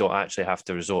then we don't actually have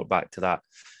to resort back to that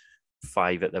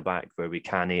five at the back where we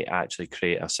can't actually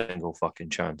create a single fucking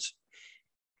chance.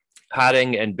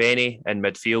 Haring and Benny in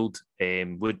midfield,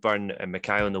 Woodburn and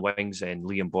Mackay on the wings, and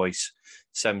Liam Boyce,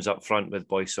 Sims up front, with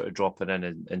Boyce sort of dropping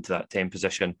into that 10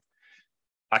 position.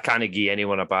 I can't give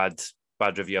anyone a bad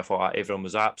review. I thought everyone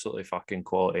was absolutely fucking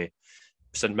quality.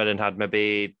 St Mirren had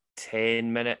maybe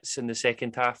 10 minutes in the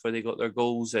second half where they got their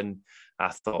goals, and I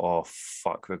thought, oh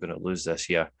fuck, we're going to lose this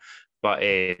year. But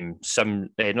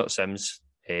not Sims.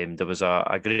 There was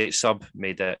a great sub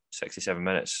made at 67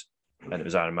 minutes, and it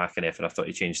was Aaron McEneff, and I thought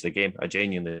he changed the game. I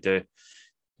genuinely do.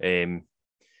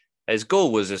 His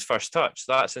goal was his first touch.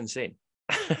 That's insane.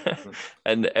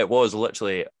 And it was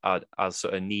literally a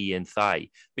sort of knee and thigh.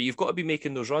 But you've got to be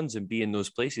making those runs and be in those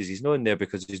places. He's not in there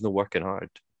because he's not working hard.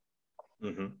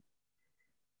 Mm-hmm.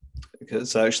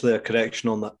 It's actually a correction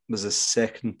on that. It was his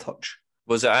second touch.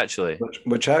 Was it actually?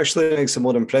 Which actually makes it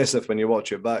more impressive when you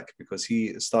watch it back, because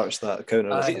he starts that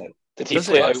counter. Did he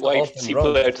play out wide? Did he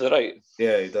play out to the right?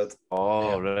 Yeah, he did.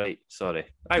 Oh, yeah. Right. Sorry.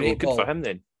 Well, good for him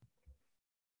then.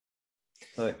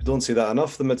 We don't see that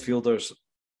enough. The midfielders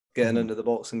getting into the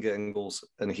box and getting goals,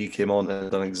 and he came on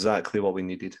and done exactly what we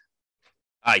needed.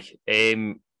 Aye.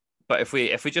 But if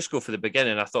we just go for the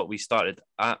beginning, I thought we started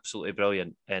absolutely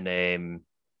brilliant, and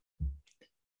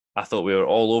I thought we were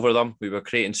all over them. We were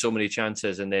creating so many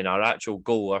chances, and then our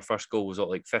first goal was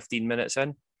like 15 minutes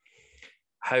in.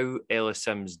 How Ellis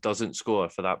Sims doesn't score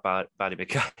for that Barry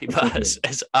Mackay pass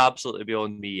is absolutely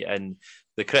beyond me. And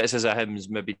the criticism of him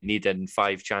maybe needing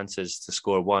 5 chances to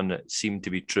score one seemed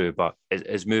to be true, but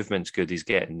his movement's good. He's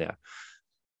getting there.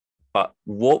 But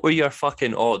what were your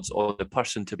fucking odds on the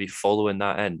person to be following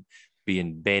that in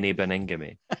being Benny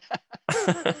Beningame?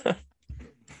 I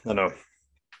know,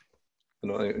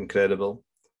 incredible.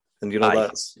 And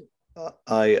that's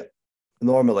I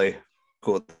normally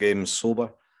go to the game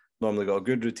sober. Normally got a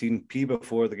good routine, pee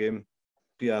before the game,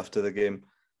 pee after the game.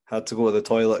 Had to go to the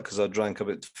toilet because I drank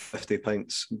about 50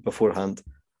 pints beforehand,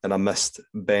 and I missed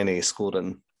Benny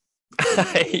scoring.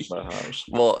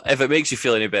 Well, if it makes you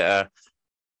feel any better,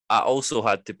 I also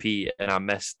had to pee and I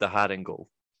missed the Haring goal.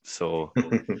 So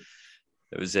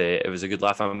it was a good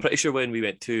laugh. I'm pretty sure when we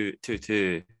went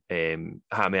 2-2,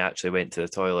 Hammy actually went to the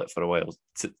toilet for a while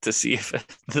to see if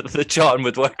the charm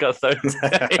would work a third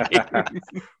time.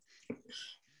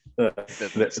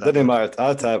 It didn't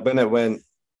matter. When it went,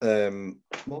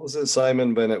 what was it,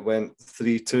 Simon? When it went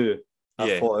 3-2,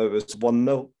 I thought it was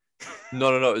 1-0.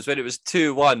 No. It was when it was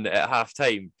 2-1 at half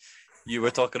time. You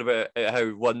were talking about how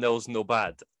 1-0's no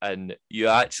bad, and you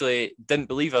actually didn't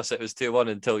believe us it was 2-1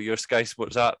 until your Sky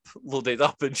Sports app loaded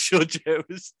up and showed you it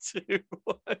was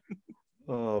 2-1.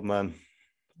 Oh man,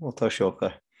 what a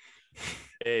shocker.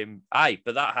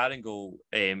 But that Haring goal,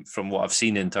 from what I've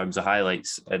seen in terms of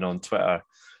highlights and on Twitter,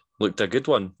 looked a good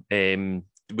one.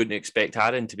 Wouldn't expect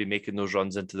Haring to be making those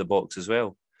runs into the box as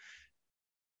well.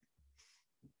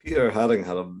 Peter Haring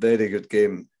had a very good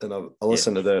game, and I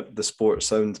listened to the Sport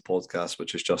Sound podcast,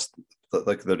 which is just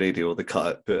like the radio, they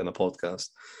cut it, put in a podcast,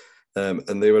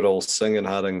 and they were all singing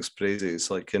Haring's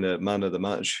praises, like kind of man of the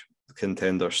match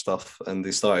contender stuff, and they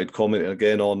started commenting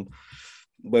again on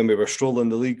when we were strolling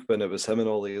the league, when it was him and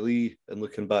Ollie Lee, and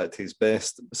looking back to his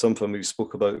best, something we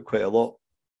spoke about quite a lot.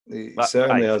 He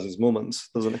certainly has his moments,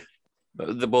 doesn't he?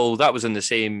 Well, that was in the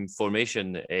same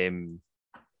formation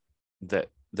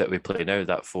that we play now,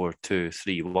 that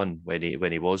 4-2-3-1,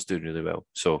 when he was doing really well.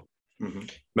 So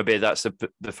maybe that's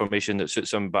the formation that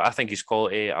suits him. But I think he's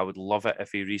quality. I would love it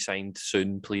if he re-signed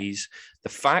soon, please. The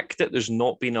fact that there's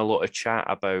not been a lot of chat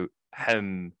about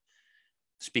him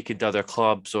speaking to other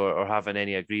clubs or having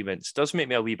any agreements does make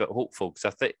me a wee bit hopeful,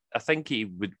 because I think he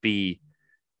would be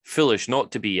foolish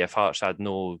not to be if Hearts had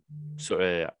no sort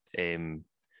of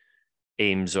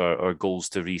aims or goals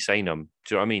to re-sign him.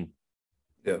 Do you know what I mean?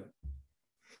 Yeah.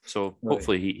 So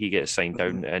hopefully he gets signed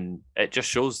down, and it just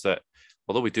shows that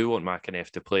although we do want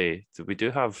McEneff to play, we do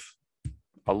have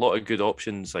a lot of good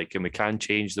options, like, and we can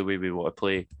change the way we want to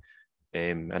play.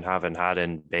 And having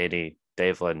Haran, Benny,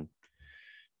 Devlin,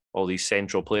 all these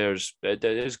central players, it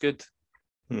is good.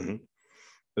 Mm-hmm.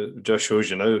 It just shows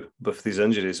you now with these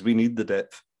injuries, we need the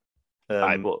depth.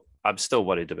 But I'm still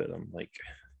worried about them. Like,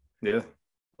 yeah,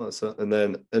 that's it. And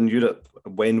then in Europe,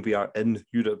 when we are in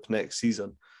Europe next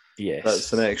season, yes,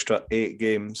 that's an extra 8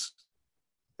 games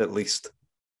at least.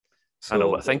 So, I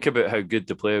know, but think about how good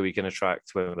the player we can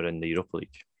attract when we're in the Europa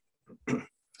League.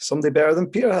 Somebody better than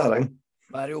Peter Haring.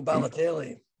 Mario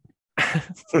Balotelli.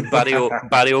 Barrio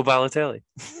Balotelli.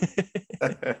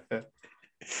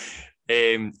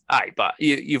 But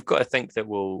you've got to think that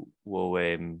we'll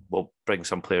bring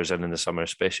some players in the summer,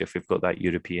 especially if we've got that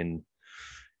European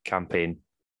campaign.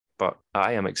 But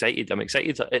I am excited. I'm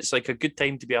excited. It's like a good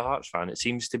time to be a Hearts fan. It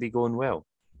seems to be going well.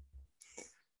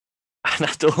 And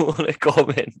I don't want to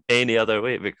comment any other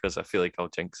way because I feel like I'll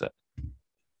jinx it.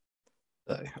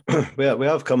 We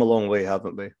have come a long way,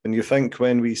 haven't we? And you think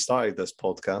when we started this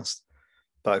podcast,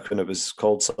 back when it was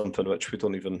called something which we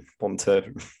don't even want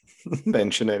to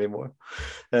mention anymore,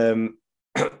 and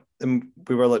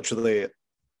we were literally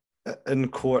in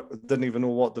court, didn't even know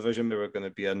what division we were going to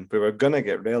be in. We were going to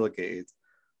get relegated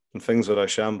and things were a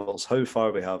shambles. How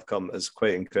far we have come is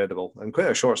quite incredible and quite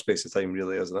a short space of time,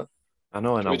 really, isn't it? I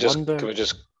know, and Can we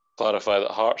just clarify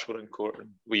that Hearts were in court and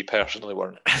we personally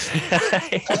weren't? But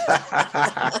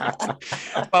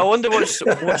I wonder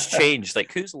what's changed.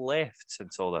 Like, who's left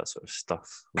since all that sort of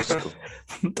stuff was going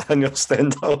on? Daniel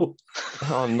Stendhal.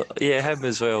 Oh, no, yeah, him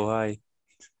as well. Aye.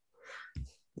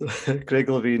 Craig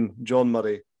Levine, John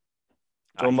Murray.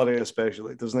 John Murray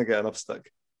especially doesn't get enough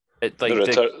stick. It, like,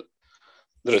 the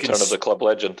return of the club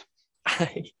legend.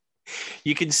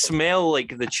 You can smell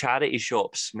like the charity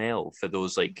shop smell for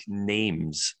those like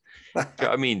names. Do you know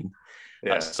what I mean?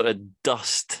 Yeah. That sort of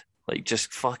dust. Like,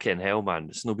 just fucking hell,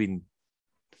 man.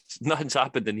 Nothing's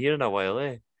happened in here in a while,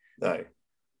 eh? Aye.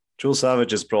 Joe Savage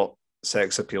has brought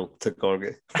sex appeal to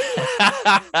Gorgie.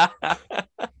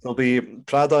 There'll be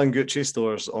Prada and Gucci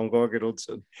stores on Gorgie Road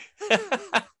soon.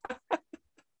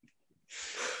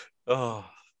 Oh,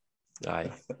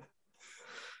 aye.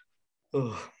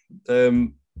 Oh,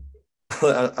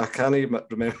 I can't even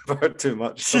remember too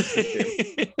much. I've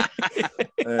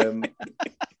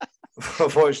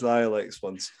watched the highlights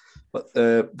once, but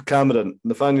Cameron,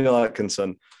 Nathaniel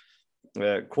Atkinson,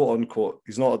 quote unquote,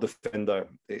 he's not a defender.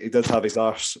 He did have his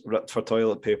arse ripped for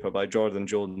toilet paper by Jordan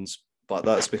Jones, but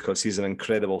that's because he's an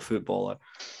incredible footballer.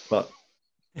 But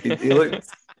he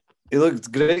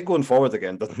looked great going forward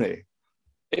again, didn't he?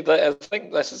 I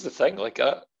think this is the thing. Like,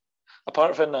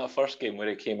 apart from that first game where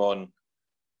he came on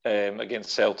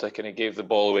against Celtic and he gave the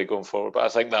ball away going forward, but I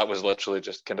think that was literally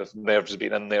just kind of nerves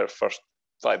being in there first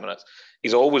 5 minutes.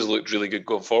 He's always looked really good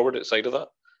going forward outside of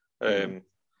that.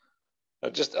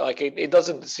 Just like it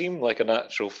doesn't seem like a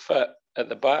natural fit at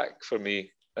the back for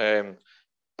me, but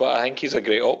I think he's a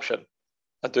great option.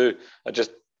 I do.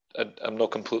 I'm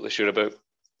not completely sure about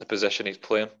the position he's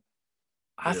playing.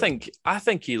 I think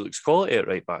he looks quality at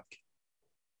right back.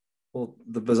 Well,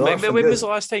 the bizarre when was the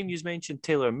last time you mentioned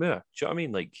Taylor Moore? Do you know what I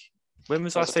mean? Like, when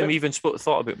was the last time we even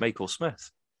thought about Michael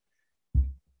Smith?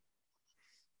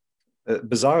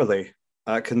 Bizarrely,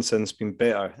 Atkinson's been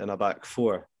better in a back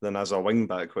four than as a wing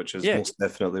back, which is most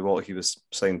definitely what he was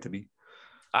signed to be.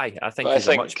 I think he's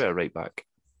a much better right back.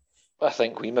 I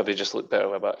think we maybe just look better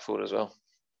with back four as well.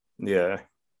 Yeah.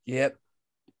 Yep.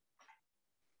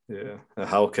 Yeah.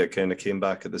 Halkett kind of came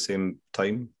back at the same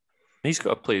time. He's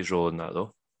got to play his role in that,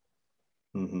 though.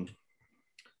 Mm-hmm.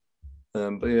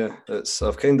 But yeah,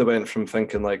 I've kind of went from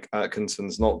thinking like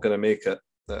Atkinson's not going to make it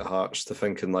at Hearts to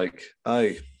thinking like,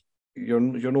 aye, you're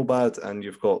no bad and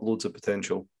you've got loads of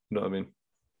potential. You know what I mean?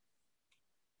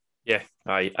 Yeah,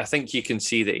 I think you can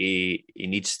see that he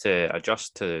needs to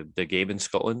adjust to the game in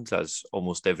Scotland, as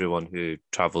almost everyone who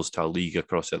travels to a league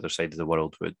across the other side of the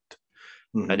world would.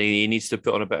 Mm-hmm. And he needs to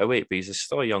put on a bit of weight, but he's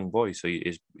still a young boy, so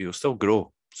he'll still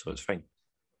grow, so it's fine.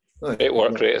 Great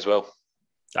work rate as well.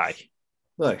 Aye,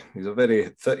 he's a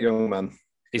very fit young man.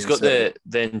 He's got the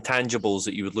intangibles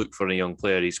that you would look for in a young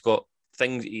player. He's got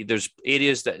things. There's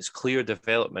areas that is clear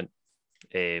development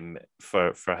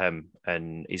for him,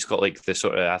 and he's got like the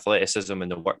sort of athleticism and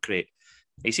the work rate.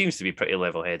 He seems to be pretty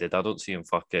level-headed. I don't see him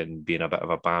fucking being a bit of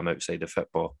a bam outside of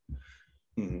football.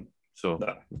 Mm-hmm. So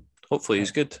hopefully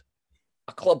he's good.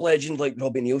 A club legend like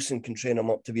Robbie Nielsen can train him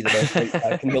up to be the best right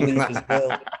back in the league as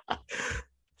well.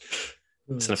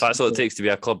 So if that's all it takes to be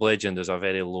a club legend, there's a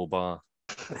very low bar.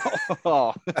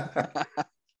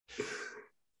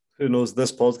 Who knows?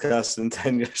 This podcast in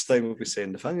 10 years' time will be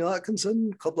saying Nathaniel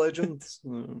Atkinson, club legend.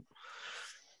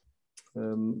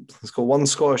 He's got one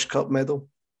Scottish Cup medal.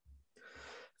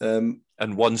 And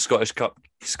one Scottish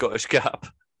cap.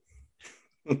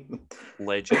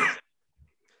 Legend.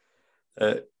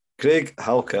 Craig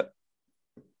Halkett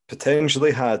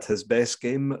potentially had his best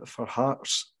game for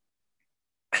Hearts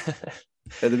at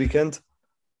the weekend.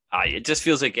 It just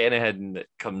feels like anything that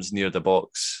comes near the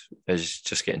box is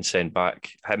just getting sent back.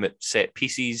 Him at set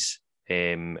pieces,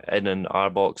 in our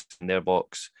box, in their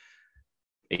box.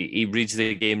 He reads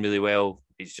the game really well.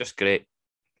 He's just great.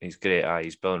 He's great.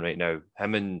 He's brilliant right now.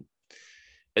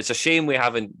 It's a shame we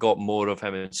haven't got more of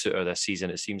him and Suter this season.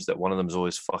 It seems that one of them's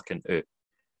always fucking out.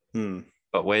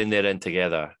 But when they're in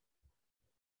together,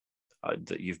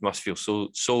 you must feel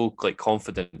so like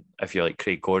confident if you're like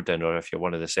Craig Gordon or if you're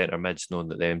one of the centre mids, knowing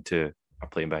that them two are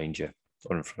playing behind you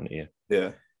or in front of you.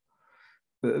 Yeah,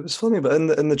 it was funny, but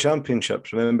in the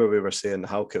championship, remember we were saying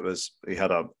Halkett he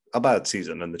had a bad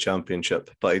season in the championship,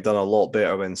 but he'd done a lot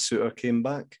better when Suter came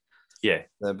back. Yeah,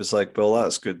 and it was like, well,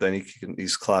 that's good. Then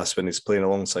he's class when he's playing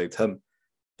alongside him.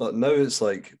 But now it's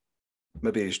like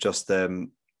maybe he's just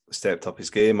stepped up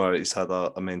his game, or he's had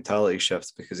a mentality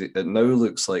shift, because it now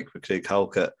looks like with Craig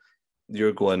Halkett,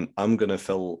 you're going, I'm going to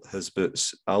fill his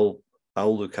boots. I'll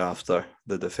look after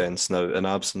the defence now in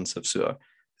absence of Suter.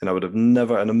 And I would have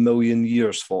never in a million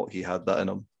years thought he had that in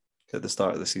him at the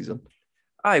start of the season.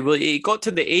 Well, he got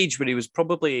to the age where he was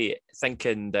probably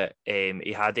thinking that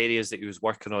he had areas that he was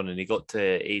working on, and he got to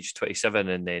age 27,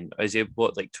 and then is he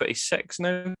 26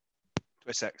 now?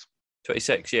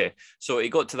 26, yeah. So he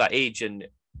got to that age, and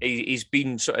he's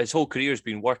been his whole career has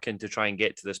been working to try and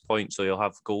get to this point, so he'll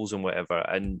have goals and whatever.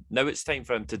 And now it's time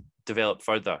for him to develop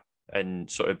further and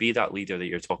sort of be that leader that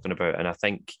you're talking about. And I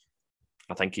think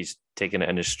he's taken it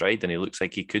in his stride, and he looks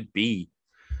like he could be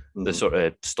the sort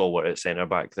of stalwart at centre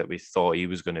back that we thought he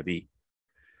was going to be.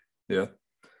 Yeah.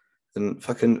 And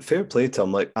fucking fair play to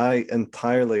him. Like, I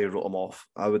entirely wrote him off.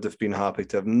 I would have been happy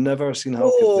to have never seen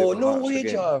Halkett play for no Hearts way,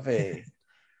 again. Jarvie.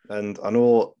 And I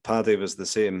know Paddy was the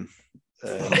same.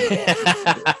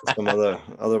 Some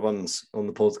other ones on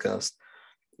the podcast.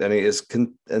 And he is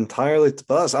entirely,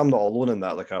 but I'm not alone in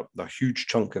that. Like a huge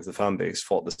chunk of the fan base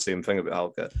thought the same thing about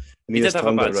Halkett. He did have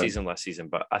a bad season last season,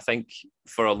 but I think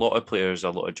for a lot of players, a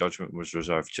lot of judgment was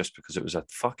reserved just because it was a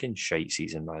fucking shite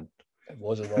season, man. It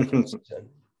was a awful season.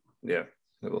 Yeah,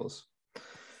 it was.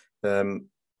 Liam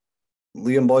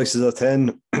Boyce is a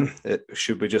 10.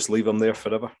 Should we just leave him there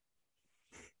forever?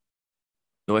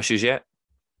 No issues yet.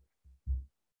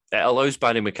 It allows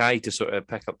Barry Mackay to sort of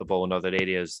pick up the ball in other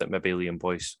areas that maybe Liam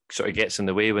Boyce sort of gets in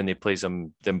the way when he plays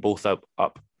them both out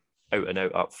and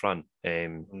out up front.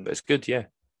 But it's good, yeah.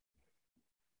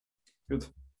 Good.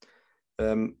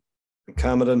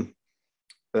 Cameron,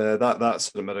 that's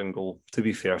the Mirren goal. To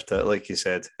be fair to it, like you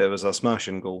said, it was a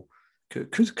smashing goal.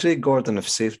 Could Craig Gordon have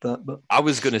saved that? But I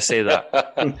was going to say that.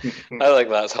 I think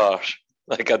that's harsh.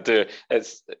 Like I do. I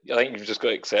think you've just got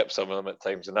to accept some of them at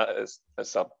times, and it's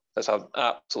an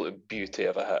absolute beauty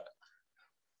of a hit.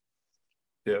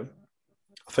 Yeah,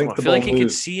 I feel like he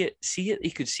could see it.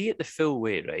 He could see it the full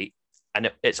way, right? And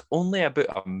it's only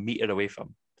about a metre away from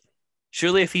him.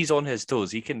 Surely, if he's on his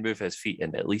toes, he can move his feet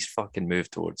and at least fucking move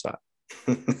towards that.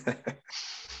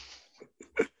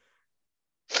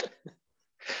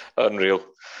 Unreal.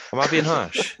 Am I being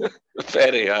harsh?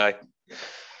 Very high.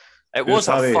 It was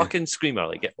a fucking screamer.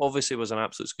 Like, it obviously was an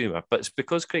absolute screamer, but it's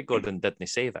because Craig Gordon didn't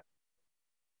save it.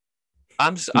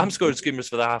 I'm scoring screamers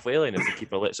for the halfway line if the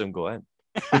keeper lets him go in.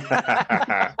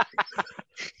 that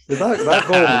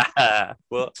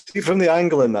goal. See, from the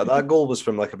angle in that goal was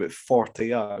from like about 40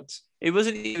 yards. He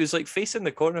was like facing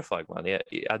the corner flag, man.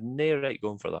 He had no right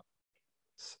going for that.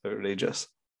 It's outrageous.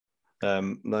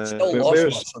 Still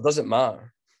lost, so it doesn't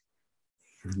matter.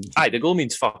 Aye, the goal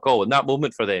means fuck all, and that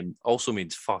moment for them also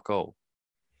means fuck all,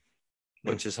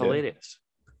 which is hilarious.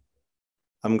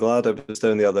 I'm glad it was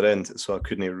down the other end, so I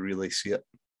couldn't really see it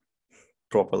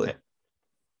properly.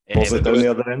 Was it down the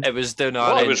other end? It was down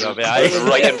our end. It was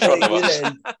right in front of us.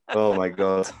 Oh my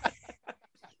god.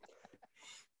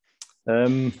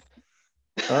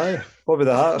 Aye, probably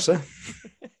the Hearts, eh?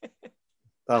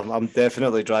 I'm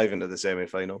definitely driving to the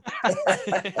semi-final.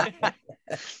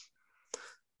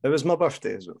 It was my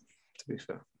birthday as well, to be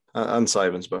fair, and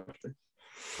Simon's birthday.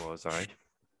 Was I?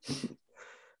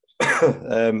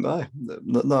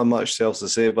 Not much else to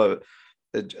say about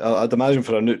it. I'd imagine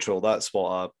for a neutral, that's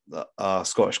what a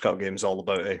Scottish Cup game is all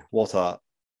about. Eh? What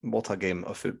a game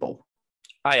of football.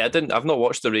 I've not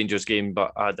watched the Rangers game,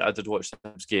 but I did watch the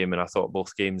Hibs game, and I thought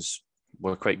both games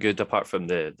were quite good, apart from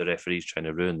the referees trying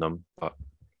to ruin them. But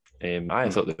I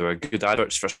thought they were good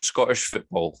adverts for Scottish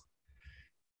football.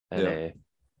 And,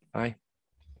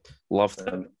 loved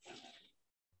them.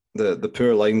 the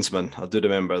poor linesman. I do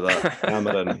remember that.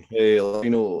 Cameron, hey,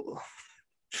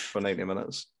 for 90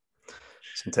 minutes.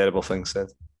 Some terrible things said.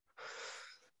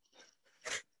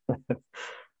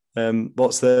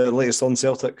 What's the latest on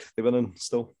Celtic? They winning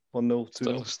still 1-0,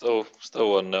 2-0? Still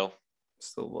 1-0.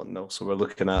 Still 1-0. So we're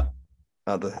looking at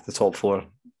the top four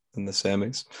in the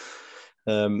semis.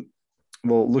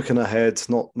 Well, looking ahead,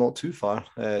 not too far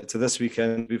to this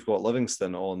weekend, we've got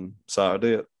Livingston on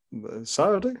Saturday.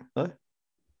 Saturday? Aye.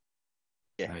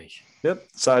 Yeah. Yep,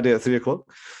 Saturday at 3:00.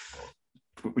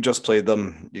 We just played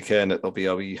them. It'll be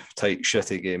a wee tight,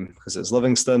 shitty game because it's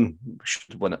Livingston. We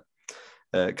should win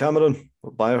it. Cameron,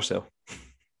 buy or sell?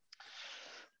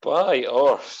 Buy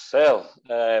or sell.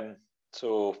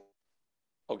 So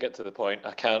I'll get to the point.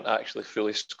 I can't actually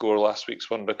fully score last week's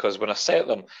one because when I set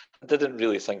them, I didn't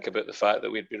really think about the fact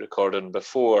that we'd be recording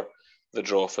before the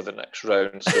draw for the next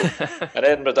round. So an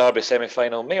Edinburgh Derby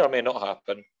semi-final may or may not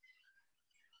happen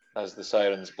as the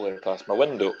sirens blare past my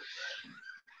window.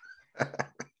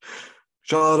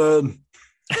 Sharon!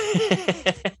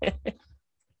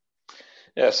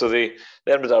 Yeah, so the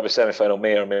Edinburgh Derby semi-final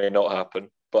may or may not happen.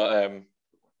 But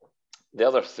the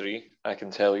other three, I can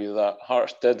tell you that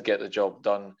Hearts did get the job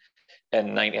done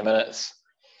in 90 minutes.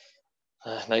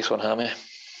 Nice one, Hammy.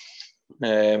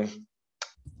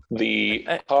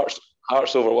 The Hearts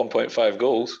over 1.5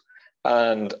 goals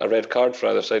and a red card for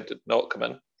either side did not come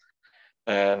in.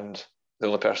 And the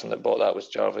only person that bought that was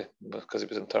Jarvie because he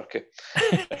was in Turkey.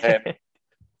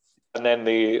 And then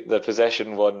the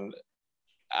possession one,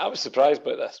 I was surprised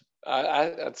by this.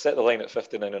 I'd set the line at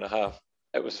 59.5.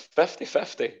 It was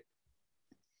 50-50.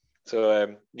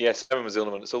 So, Simon was the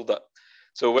only one that sold that.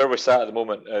 So where we're sat at the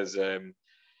moment is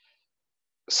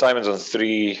Simon's on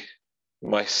 3,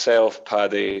 myself,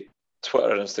 Paddy,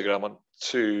 Twitter and Instagram on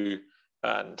 2,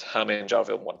 and Hammy and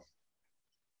Jarvie on 1.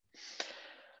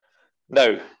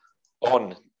 Now,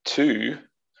 on to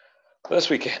this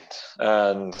weekend.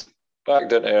 And back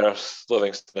down to earth,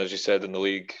 Livingston, as you said, in the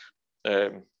league.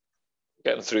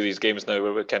 Getting through these games now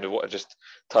where we kind of want to just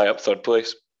tie up third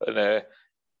place. And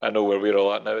I know where we're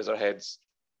all at now is our heads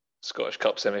Scottish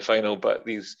Cup semi-final, but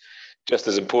these just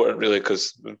as important really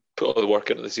because we put all the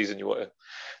work into the season, you want to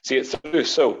see it through.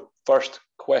 So, first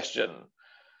question.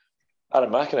 Aaron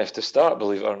McEneff to start,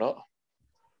 believe it or not.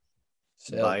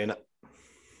 Buying it.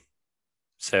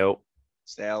 Sell.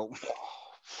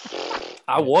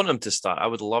 I want him to start. I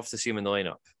would love to see him in the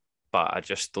lineup, but I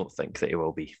just don't think that he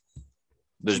will be.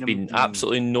 There's been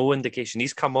absolutely no indication.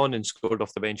 He's come on and scored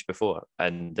off the bench before,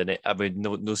 and then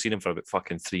no seen him for about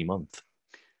fucking 3 months.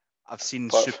 I've seen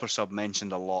Super Sub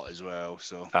mentioned a lot as well.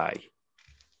 So aye.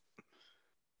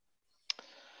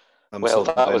 That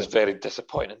was very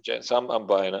disappointing, gents. I'm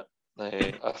buying it.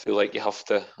 I feel like you have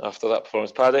to after that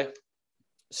performance. Paddy?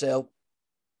 Sell.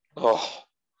 Oh.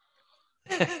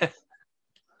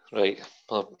 Right.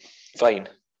 Well, fine.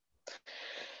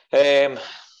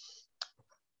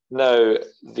 Now,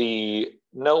 the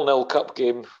 0-0 cup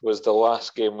game was the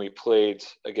last game we played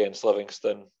against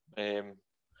Livingston.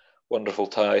 Wonderful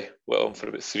tie. Went on for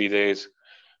about 3 days.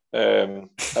 And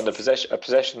the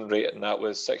possession rate in that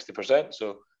was 60%.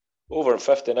 So over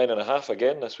 59.5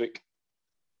 again this week.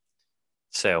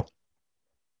 Sell.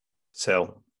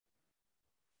 I'm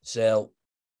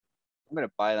going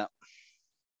to buy that.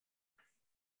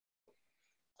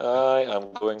 I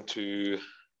am going to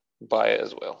buy it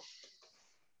as well.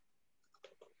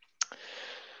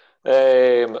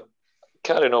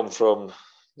 Carrying on from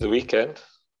the weekend,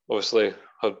 obviously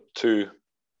had 2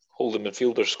 holding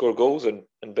midfielders score goals in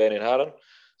Benny and Harron.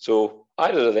 So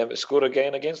either of them to score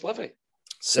again against Livy.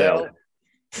 Sell.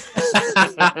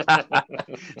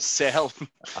 Sell.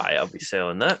 Aye, I'll be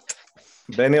selling that.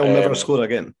 Benny will never score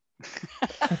again.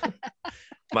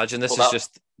 Imagine this is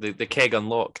just the keg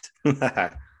unlocked.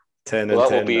 10 and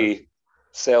 10. Will be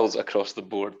sells across the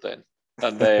board then.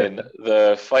 And then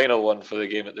the final one for the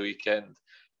game at the weekend.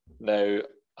 Now,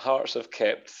 Hearts have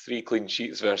kept 3 clean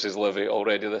sheets versus Livy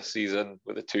already this season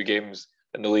with the 2 games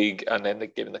in the league and then the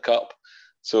game in the cup.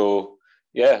 So,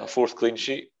 a 4th clean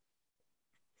sheet.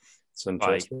 It's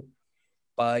interesting.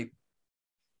 Buy.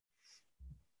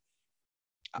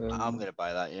 I'm going to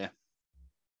buy that, yeah.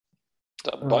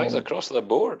 That buys across the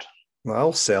board.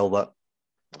 I'll sell that.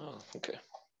 Oh, okay.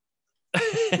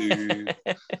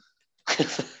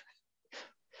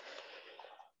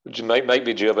 Which might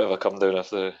be due a bit of a come down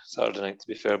after Saturday night, to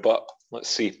be fair. But let's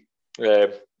see.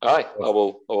 I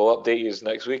will update you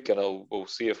next week, and we'll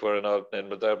see if we're in an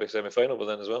Edinburgh Derby semi-final. But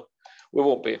then as well, we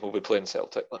won't be. We'll be playing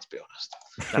Celtic. Let's be honest.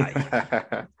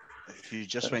 Aye. If you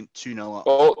just went 2-0 up.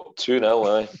 Oh,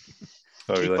 2-0, aye.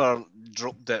 Oh, really? Keeper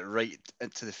dropped it right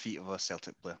into the feet of a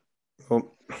Celtic player.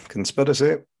 Well,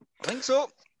 conspiracy. I think so.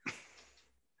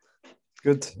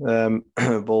 Good.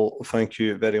 Well, thank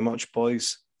you very much,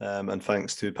 boys. And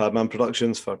thanks to Padman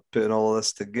Productions for putting all of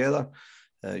this together.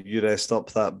 You rest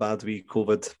up that bad wee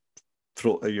COVID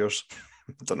throat of yours.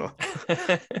 I don't know.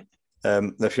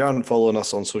 If you aren't following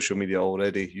us on social media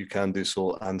already, you can do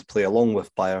so and play along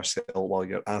with Buy or Sell while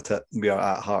you're at it. We are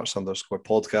at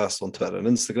Hearts_podcast on Twitter and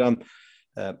Instagram.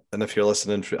 And if you're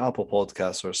listening through Apple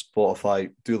Podcasts or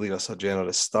Spotify, do leave us a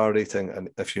generous star rating. And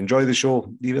if you enjoy the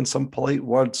show, even some polite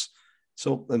words.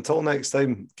 So until next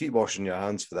time, keep washing your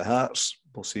hands for the Hearts.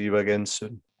 We'll see you again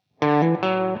soon.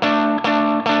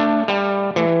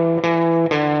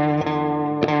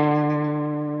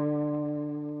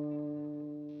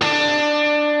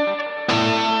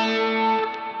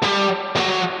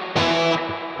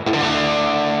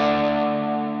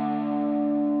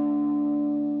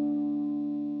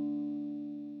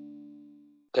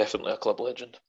 Definitely a club legend.